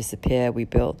drown, we disappear, we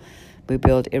build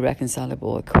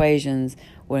irreconcilable equations,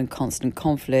 we're in constant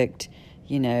conflict,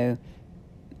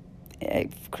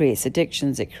 it creates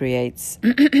addictions, it creates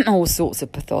all sorts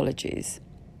of pathologies.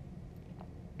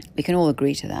 We can all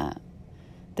agree to that.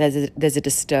 There's a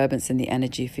disturbance in the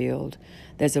energy field.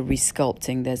 There's a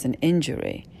resculpting, there's an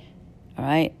injury, all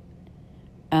right?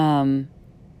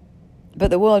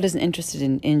 But the world isn't interested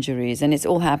in injuries, and it's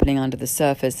all happening under the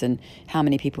surface, and how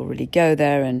many people really go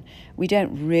there, and we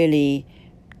don't really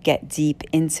get deep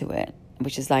into it,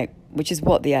 which is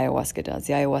what the ayahuasca does.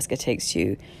 The ayahuasca takes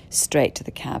you straight to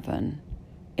the cavern.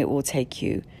 It will take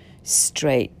you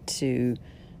straight to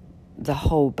the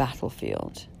whole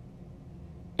battlefield.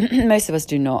 Most of us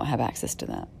do not have access to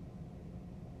that.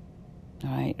 All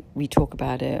right, we talk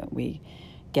about it, we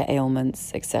get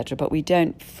ailments, etc., but we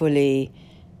don't fully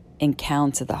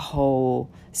encounter the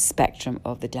whole spectrum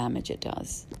of the damage it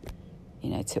does,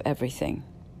 to everything.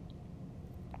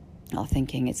 Our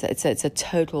thinking, it's a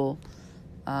total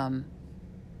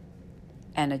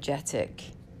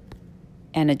energetic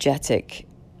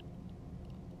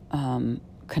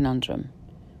conundrum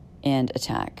and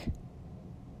attack.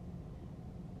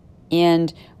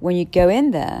 And when you go in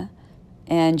there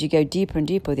and you go deeper and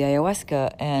deeper with the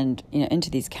ayahuasca and into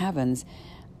these caverns,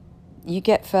 you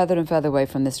get further and further away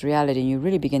from this reality, and you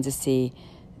really begin to see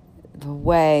the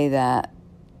way that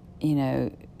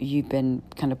you've been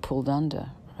kind of pulled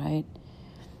under, right?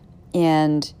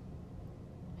 And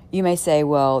you may say,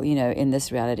 well, in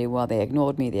this reality, well, they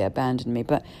ignored me, they abandoned me.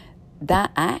 But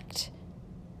that act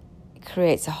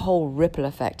creates a whole ripple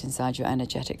effect inside your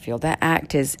energetic field. That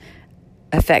act is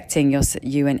affecting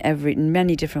you in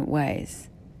many different ways,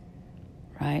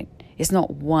 right? It's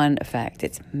not one effect,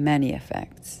 it's many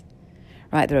effects,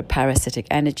 right? There are parasitic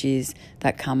energies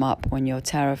that come up when you're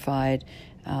terrified.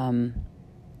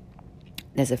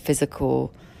 There's a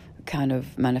physical kind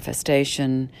of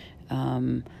manifestation,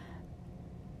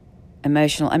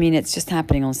 emotional. It's just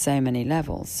happening on so many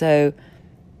levels. So,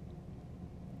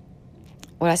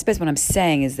 I suppose what I'm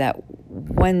saying is that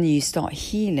when you start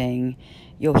healing,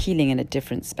 you're healing in a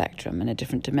different spectrum, in a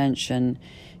different dimension,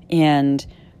 and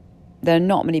there are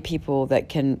not many people that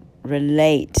can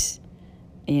relate,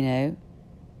 to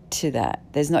that.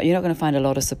 You're not going to find a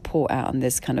lot of support out in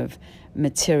this kind of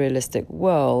materialistic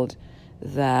world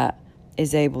that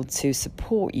is able to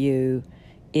support you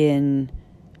in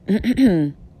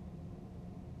in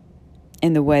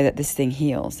the way that this thing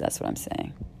heals. That's what I'm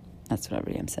saying. That's what I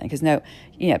really am saying. Because not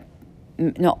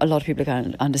a lot of people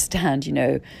can understand,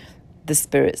 the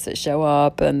spirits that show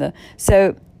up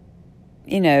so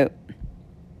you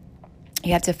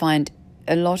have to find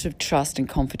a lot of trust and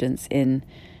confidence in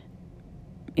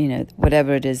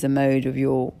whatever it is, the mode of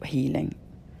your healing.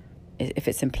 If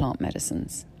it's in plant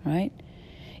medicines, right?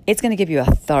 It's going to give you a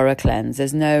thorough cleanse.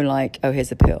 There's no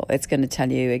here's a pill. It's going to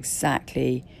tell you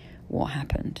exactly what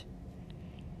happened.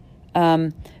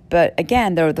 But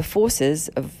again, there are the forces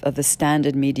of the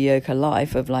standard mediocre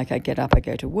life of like, I get up, I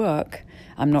go to work.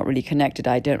 I'm not really connected.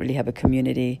 I don't really have a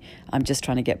community. I'm just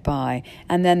trying to get by.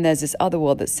 And then there's this other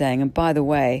world that's saying, and by the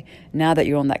way, now that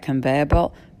you're on that conveyor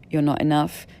belt, you're not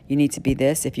enough. You need to be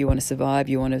this. If you want to survive,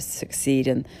 you want to succeed.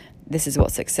 And this is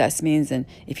what success means. And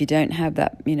if you don't have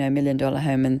that, $1 million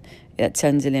home and that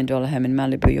 $10 zillion home in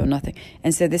Malibu, you're nothing.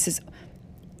 And so this is,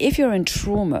 if you're in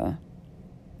trauma,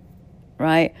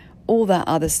 right, all that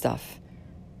other stuff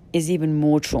is even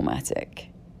more traumatic.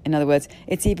 In other words,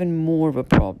 it's even more of a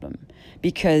problem,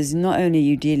 because not only are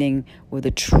you dealing with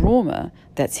a trauma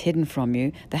that's hidden from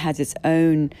you, that has its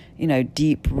own,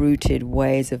 deep-rooted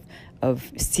ways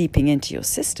of seeping into your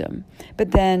system,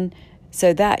 but then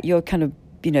so that you're kind of,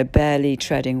 barely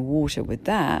treading water with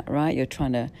that, right? You're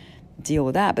trying to deal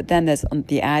with that, but then there's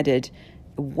the added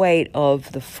weight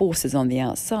of the forces on the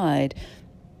outside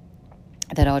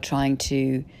that are trying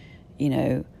to,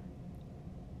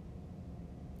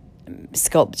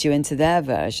 sculpt you into their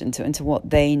version, into what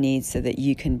they need, so that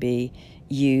you can be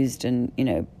used and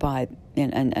buy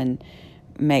and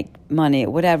make money,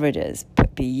 whatever it is,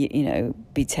 but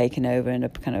be taken over in a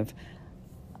kind of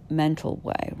mental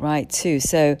way, right? Too.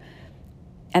 So,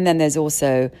 and then there's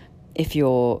also, if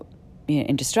you're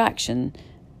in distraction,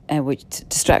 which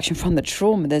distraction from the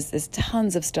trauma, there's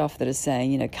tons of stuff that is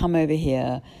saying, come over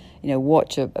here,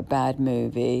 watch a bad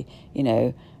movie,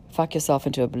 fuck yourself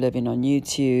into oblivion on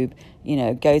YouTube,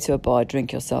 go to a bar,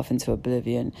 drink yourself into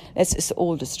oblivion. Let's just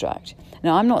all distract.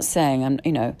 Now, I'm not saying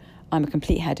I'm a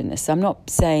complete hedonist. I'm not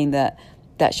saying that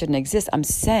shouldn't exist. I'm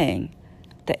saying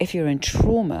that if you're in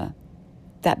trauma,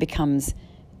 that becomes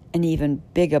an even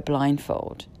bigger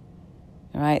blindfold,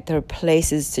 all right? There are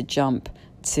places to jump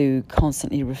to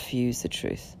constantly refuse the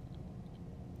truth.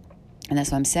 And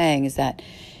that's what I'm saying, is that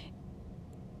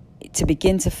to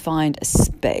begin to find a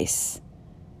space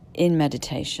in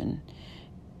meditation,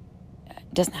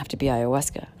 it doesn't have to be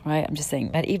ayahuasca, right? I'm just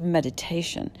saying that even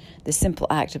meditation, the simple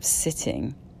act of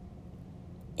sitting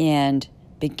and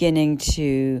beginning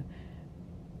to,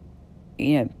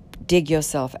 dig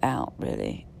yourself out,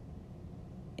 really,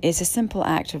 it's a simple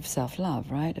act of self-love,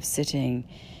 right? Of sitting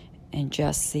and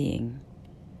just seeing,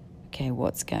 okay,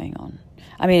 what's going on?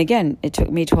 I mean, again, it took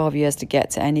me 12 years to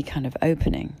get to any kind of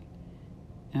opening,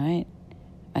 all right?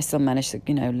 I still managed to,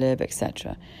 live,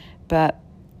 etc. But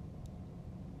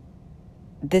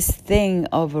this thing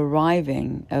of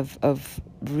arriving, of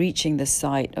reaching the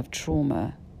site of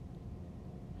trauma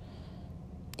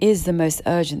is the most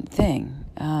urgent thing,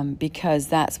 because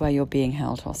that's where you're being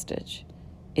held hostage.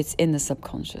 It's in the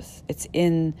subconscious. It's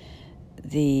in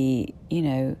the,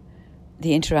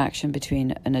 the interaction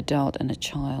between an adult and a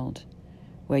child,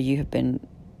 where you have been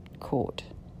caught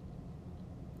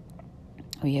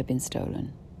or you have been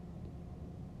stolen.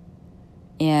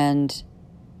 And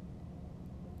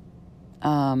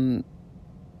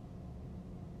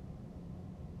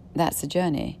that's the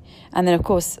journey. And then, of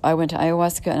course, I went to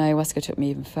ayahuasca, and ayahuasca took me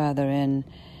even further in,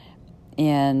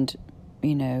 and,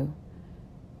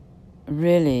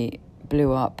 really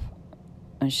blew up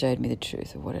and showed me the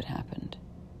truth of what had happened.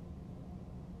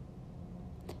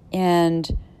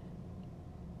 And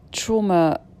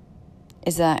trauma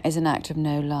is an act of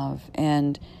no love,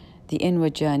 and the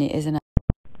inward journey is an act.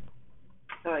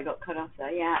 Sorry, I got cut off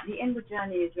there. Yeah, the inward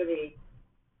journey is really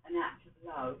an act of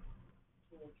love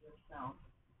towards yourself.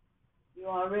 You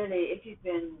are really, if you've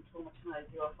been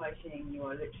traumatized, you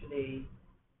are literally,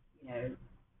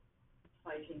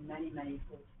 fighting many, many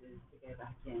forces to go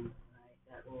back in, right?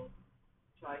 That will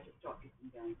try to stop you from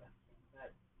going back in.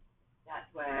 But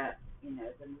that's where,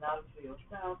 the love for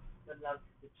yourself, the love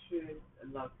for the truth, the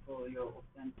love for your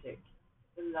authentic,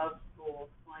 the love for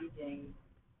finding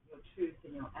your truth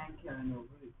and your anchor and your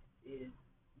roots is,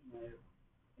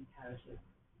 imperative.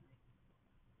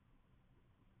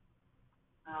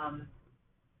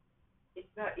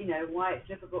 It's that, why it's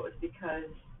difficult is because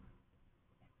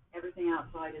everything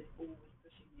outside is always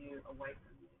pushing you away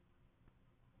from you.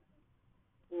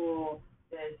 Or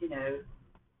there's,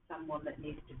 someone that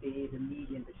needs to be the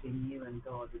medium between you and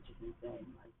God, which is insane.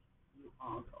 Like, you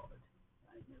are God,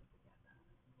 right? Never forget that.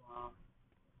 You are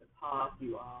the path,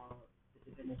 you are the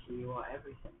divinity, you are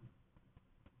everything.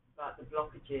 But the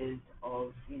blockages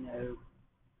of,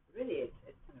 really it's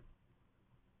kind of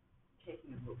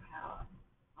taking of your power,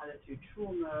 either through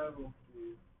trauma or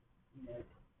through,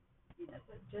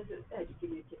 so Jesuit said, you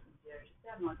give me a kit from 0 to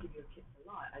 7, I'll give you a kit for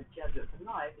life. A Jesuit for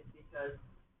life is because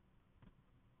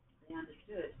they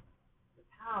understood the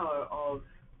power of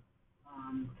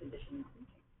conditioned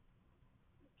thinking,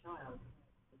 the child,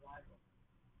 survival.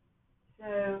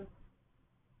 So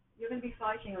you're going to be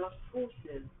fighting a lot of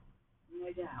forces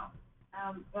no doubt.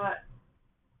 But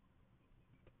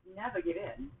never give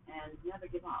in and never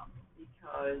give up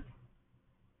because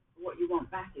what you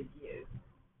want back is you.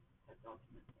 That's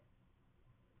ultimately.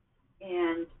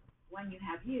 And when you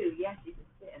have you, yes, you can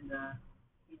sit in the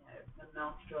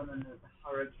maelstrom and the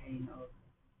hurricane of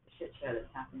the shit show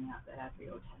that's happening out there for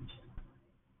your attention.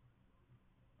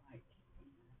 Right? Like,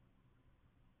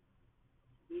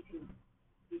 you can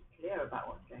be clear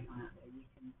about what's going on out there. You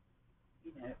can,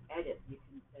 edit. You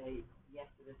can say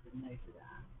yes to this and no to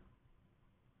that.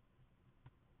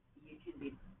 You can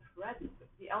be present.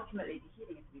 Ultimately, the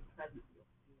healing is to be present with your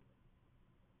feelings.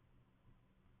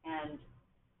 And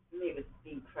for me, it was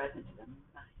being present to the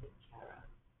massive terror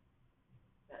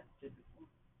that stood before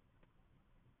me.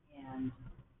 And,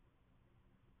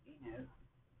 you know,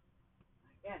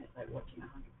 again, it's like watching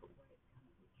 100-foot wave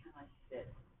coming. Can I sit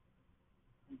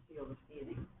and feel the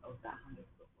feeling of that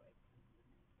 100-foot wave coming?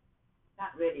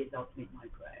 That really is ultimately my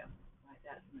grail. Right?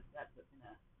 That's what's going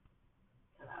to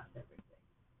collapse everything.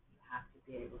 You have to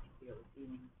be able to feel the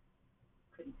feeling you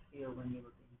couldn't feel when you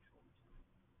were being traumatized.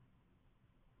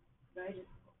 Very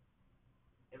difficult.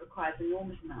 It requires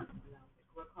enormous amounts of love. It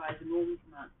requires enormous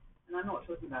amounts, and I'm not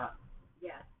talking about,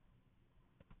 yes,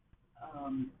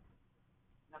 love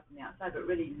from the outside, but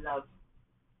really love,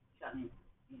 certainly,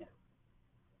 you know,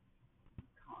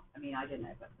 can't, I mean, I don't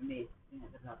know, but for me,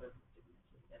 the love of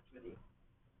divinity, that's really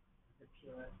the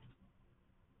purest,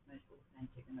 most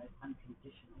authentic, and most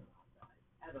unconditional love that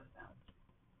I've ever felt.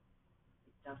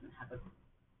 It doesn't have an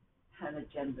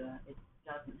agenda. It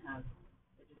doesn't have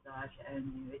a desire to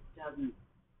own you. It doesn't.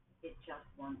 It just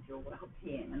wants your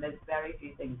well-being. And there's very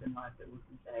few things in life that we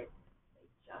can say they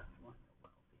just want your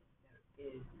well-being.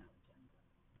 There is no agenda,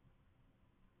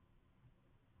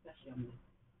 especially on this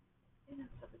inner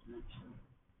subdimension.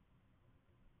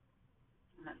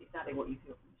 And that's exactly what you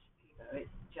feel from the Shipibo.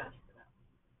 It's just about,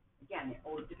 again, it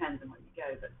all depends on where you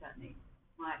go, but certainly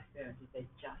my experience is they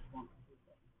just want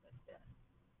healing. That's it.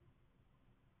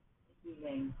 The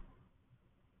healing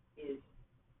is,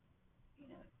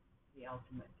 the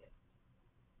ultimate gift.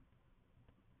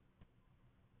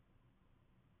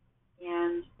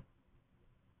 And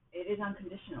it is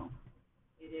unconditional.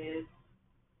 It is,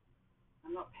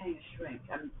 I'm not paying a shrink.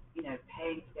 I'm,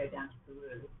 paying to go down to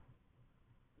Peru.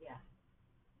 Yes.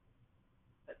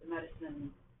 But the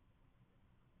medicine,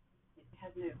 it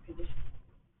has no condition.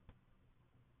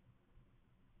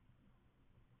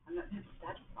 I'm not going to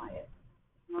satisfy it.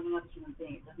 It's not another human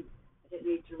being. I don't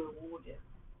need to reward it.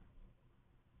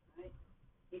 Right?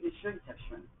 Even shrinks have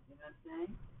shrunk. You know what I'm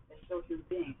saying? They're still human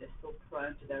beings. They're still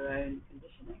prone to their own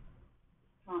conditioning.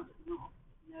 This plant is not.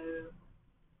 No,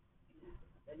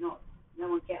 they're not. No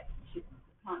one gets. The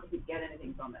plant doesn't get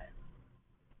anything from it.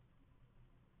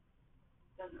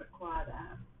 It doesn't require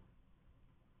that.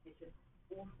 It's an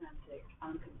authentic,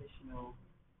 unconditional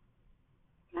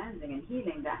cleansing and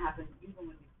healing that happens even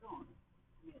when you've gone. I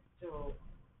mean, it's still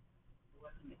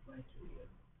working its way through you.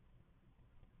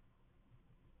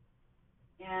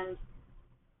 And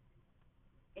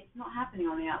it's not happening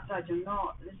on the outside. You're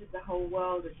not. This is the whole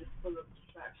world is just full of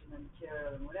distraction and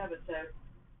material and whatever. So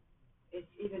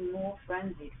it's even more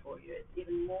frenzied for you. It's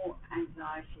even more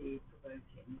anxiety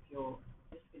provoking if you're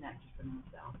disconnected from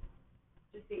yourself.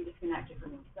 Just being disconnected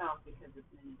from yourself because of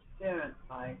an interference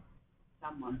by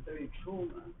someone through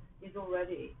trauma is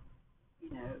already,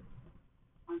 you know,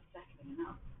 unsettling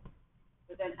enough.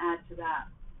 But then add to that,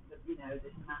 this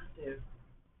massive,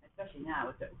 especially now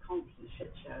with the constant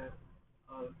shit show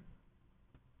of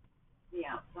the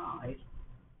outside,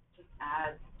 just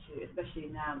adds to, especially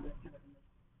now we're kind of in this,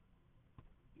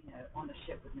 on a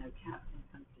ship with no captain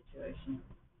kind of situation.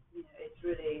 It's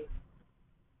really, it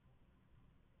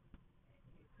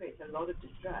creates a lot of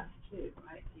distress too,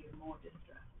 right? It's even more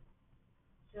distress.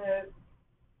 So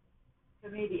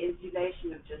for me, the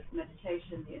insulation of just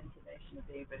meditation, the insulation of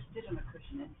being able to sit on a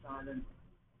cushion in silence,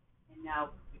 and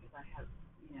now because I have,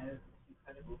 this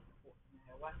incredible support from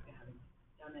ayahuasca, having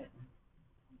done it and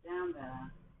I'm down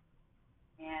there,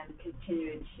 and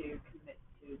continuing to commit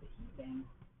to the healing,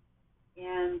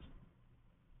 and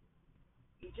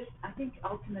I think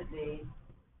ultimately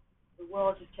the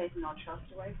world has taken our trust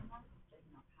away from us,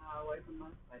 taken our power away from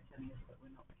us by telling us that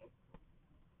we're not capable.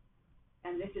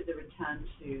 And this is a return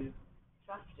to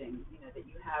trusting, that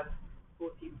you have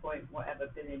 14 point whatever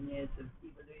billion years of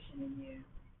evolution in you,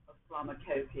 of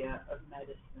pharmacopoeia, of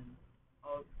medicine,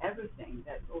 of everything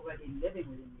that's already living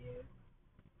within you,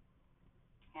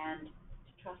 and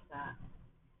to trust that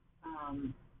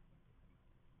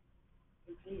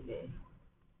completely,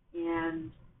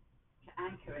 and to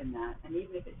anchor in that, and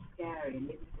even if it's scary, and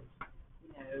even if it's,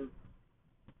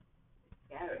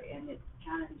 scary and it's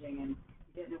challenging and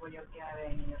you don't know where you're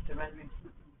going and you're surrendering to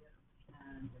something you don't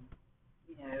understand and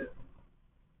you know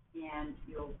and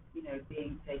you're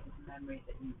being taken to memories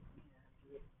that you have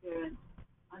to experience.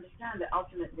 Understand that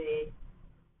ultimately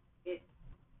it's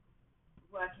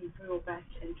working for your best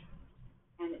interest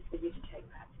and it's for you to take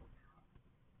back your power,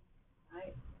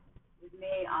 right? With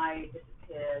me, I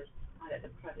disappeared. I let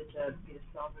the predator be the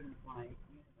sovereign of my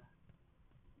universe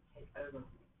and take over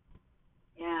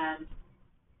me. And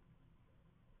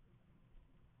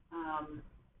um,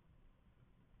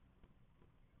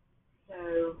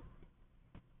 so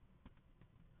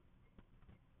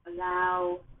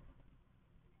allow,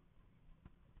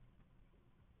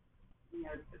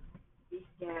 be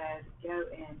scared, go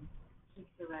in, keep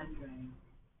surrendering,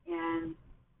 and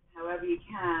however you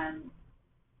can,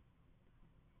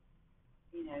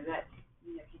 that,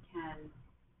 if you can,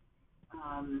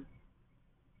 um,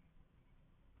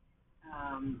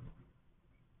 um,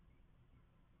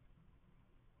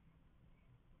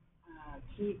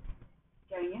 keep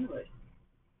going inward.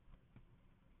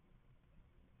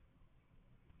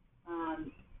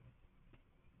 Um,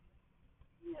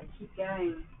 keep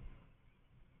going,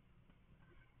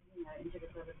 into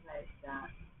this other place that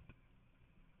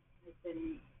has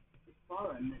been is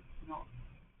foreign, that's not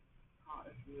part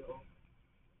of your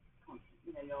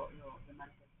constant, your the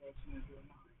manifestation of your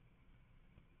mind.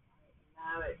 Right?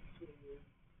 Allow it to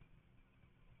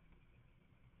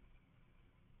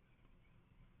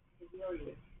heal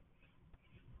you.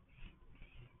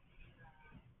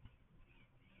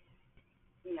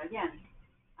 Again,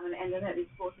 and then these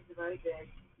forces are very big.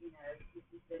 This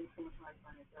has been traumatized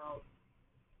by an adult.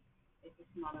 It's a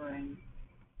smothering.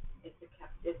 It's a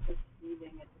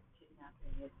stealing. It's a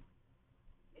kidnapping.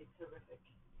 It's horrific.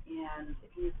 And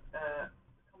if you've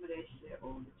accommodated it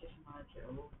or legitimized it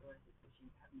or authorized it because you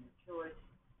have no choice,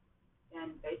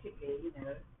 then basically,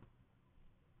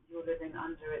 you're living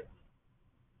under its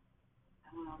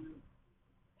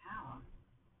power,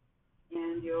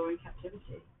 and you're in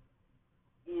captivity,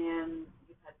 and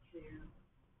you've had to,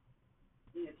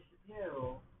 disappear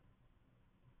or,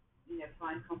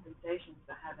 find compensations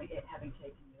for having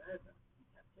taken you over in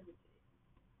captivity.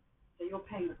 So you're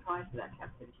paying the price for that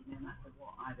captivity, no matter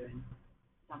what, either in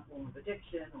some form of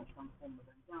addiction or some form of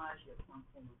anxiety or some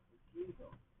form of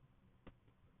refusal.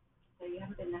 So you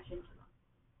haven't been let into life.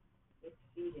 It's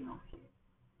feeding off you,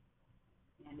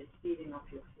 and it's feeding off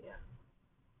your fear.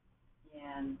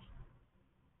 And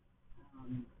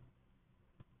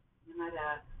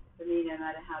no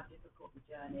matter how difficult the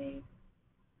journey,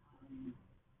 um,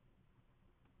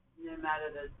 no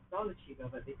matter the solitude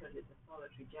of it, because it's a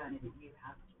solitary journey that you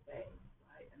have to face,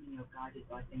 right? I mean, you're guided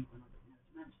by things we're not going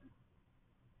to mention.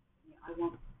 I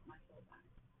want my soul back.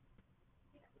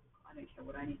 I don't care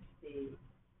what I need to see,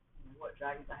 what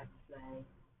dragons I have to slay.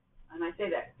 And I say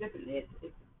that flippantly.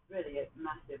 It's really a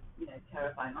massive,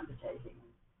 terrifying undertaking.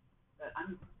 But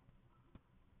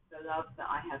the love that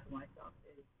I have for myself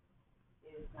is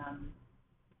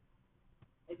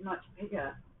much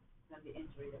bigger than the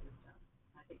injury that was done.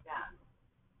 I think that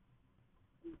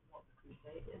is what the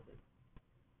crusade is.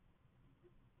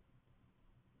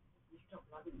 You stop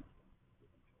loving yourself.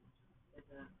 There's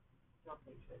a self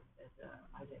hatred. There's a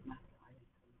I don't matter. I don't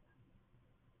come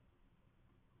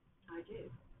down. I do.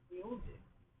 We all do.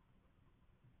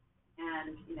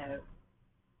 And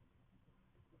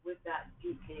with that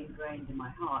deeply ingrained in my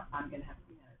heart, I'm going to have,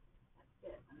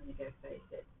 that's it. I'm going to go face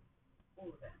it, all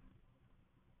of it,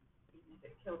 even if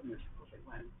it kills me, which of course it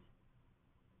won't.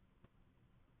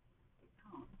 It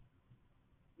can't.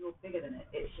 You're bigger than it.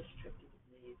 It's just tricky to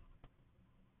believe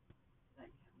that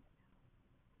you haven't.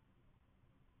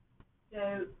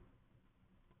 So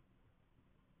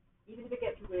even if it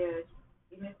gets weird,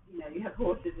 even if you have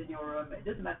horses in your room, it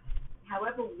doesn't matter.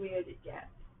 However weird it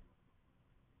gets,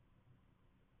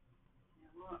 you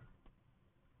know what?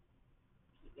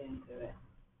 Keep going through it.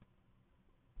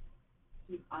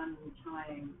 Keep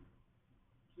untying.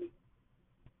 Keep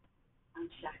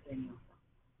unshackling yourself.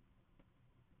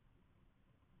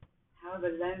 However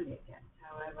lonely it gets,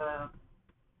 however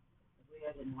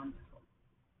weird and wonderful,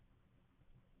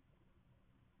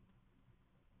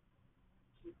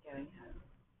 keep going home.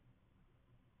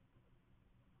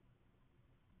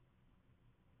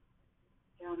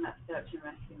 Go on that search and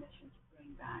rescue mission to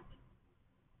bring back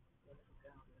your little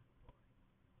girl, your little boy.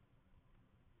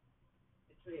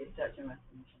 It's really a search and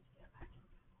rescue mission to get back.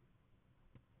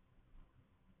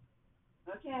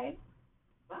 Okay,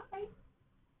 bye.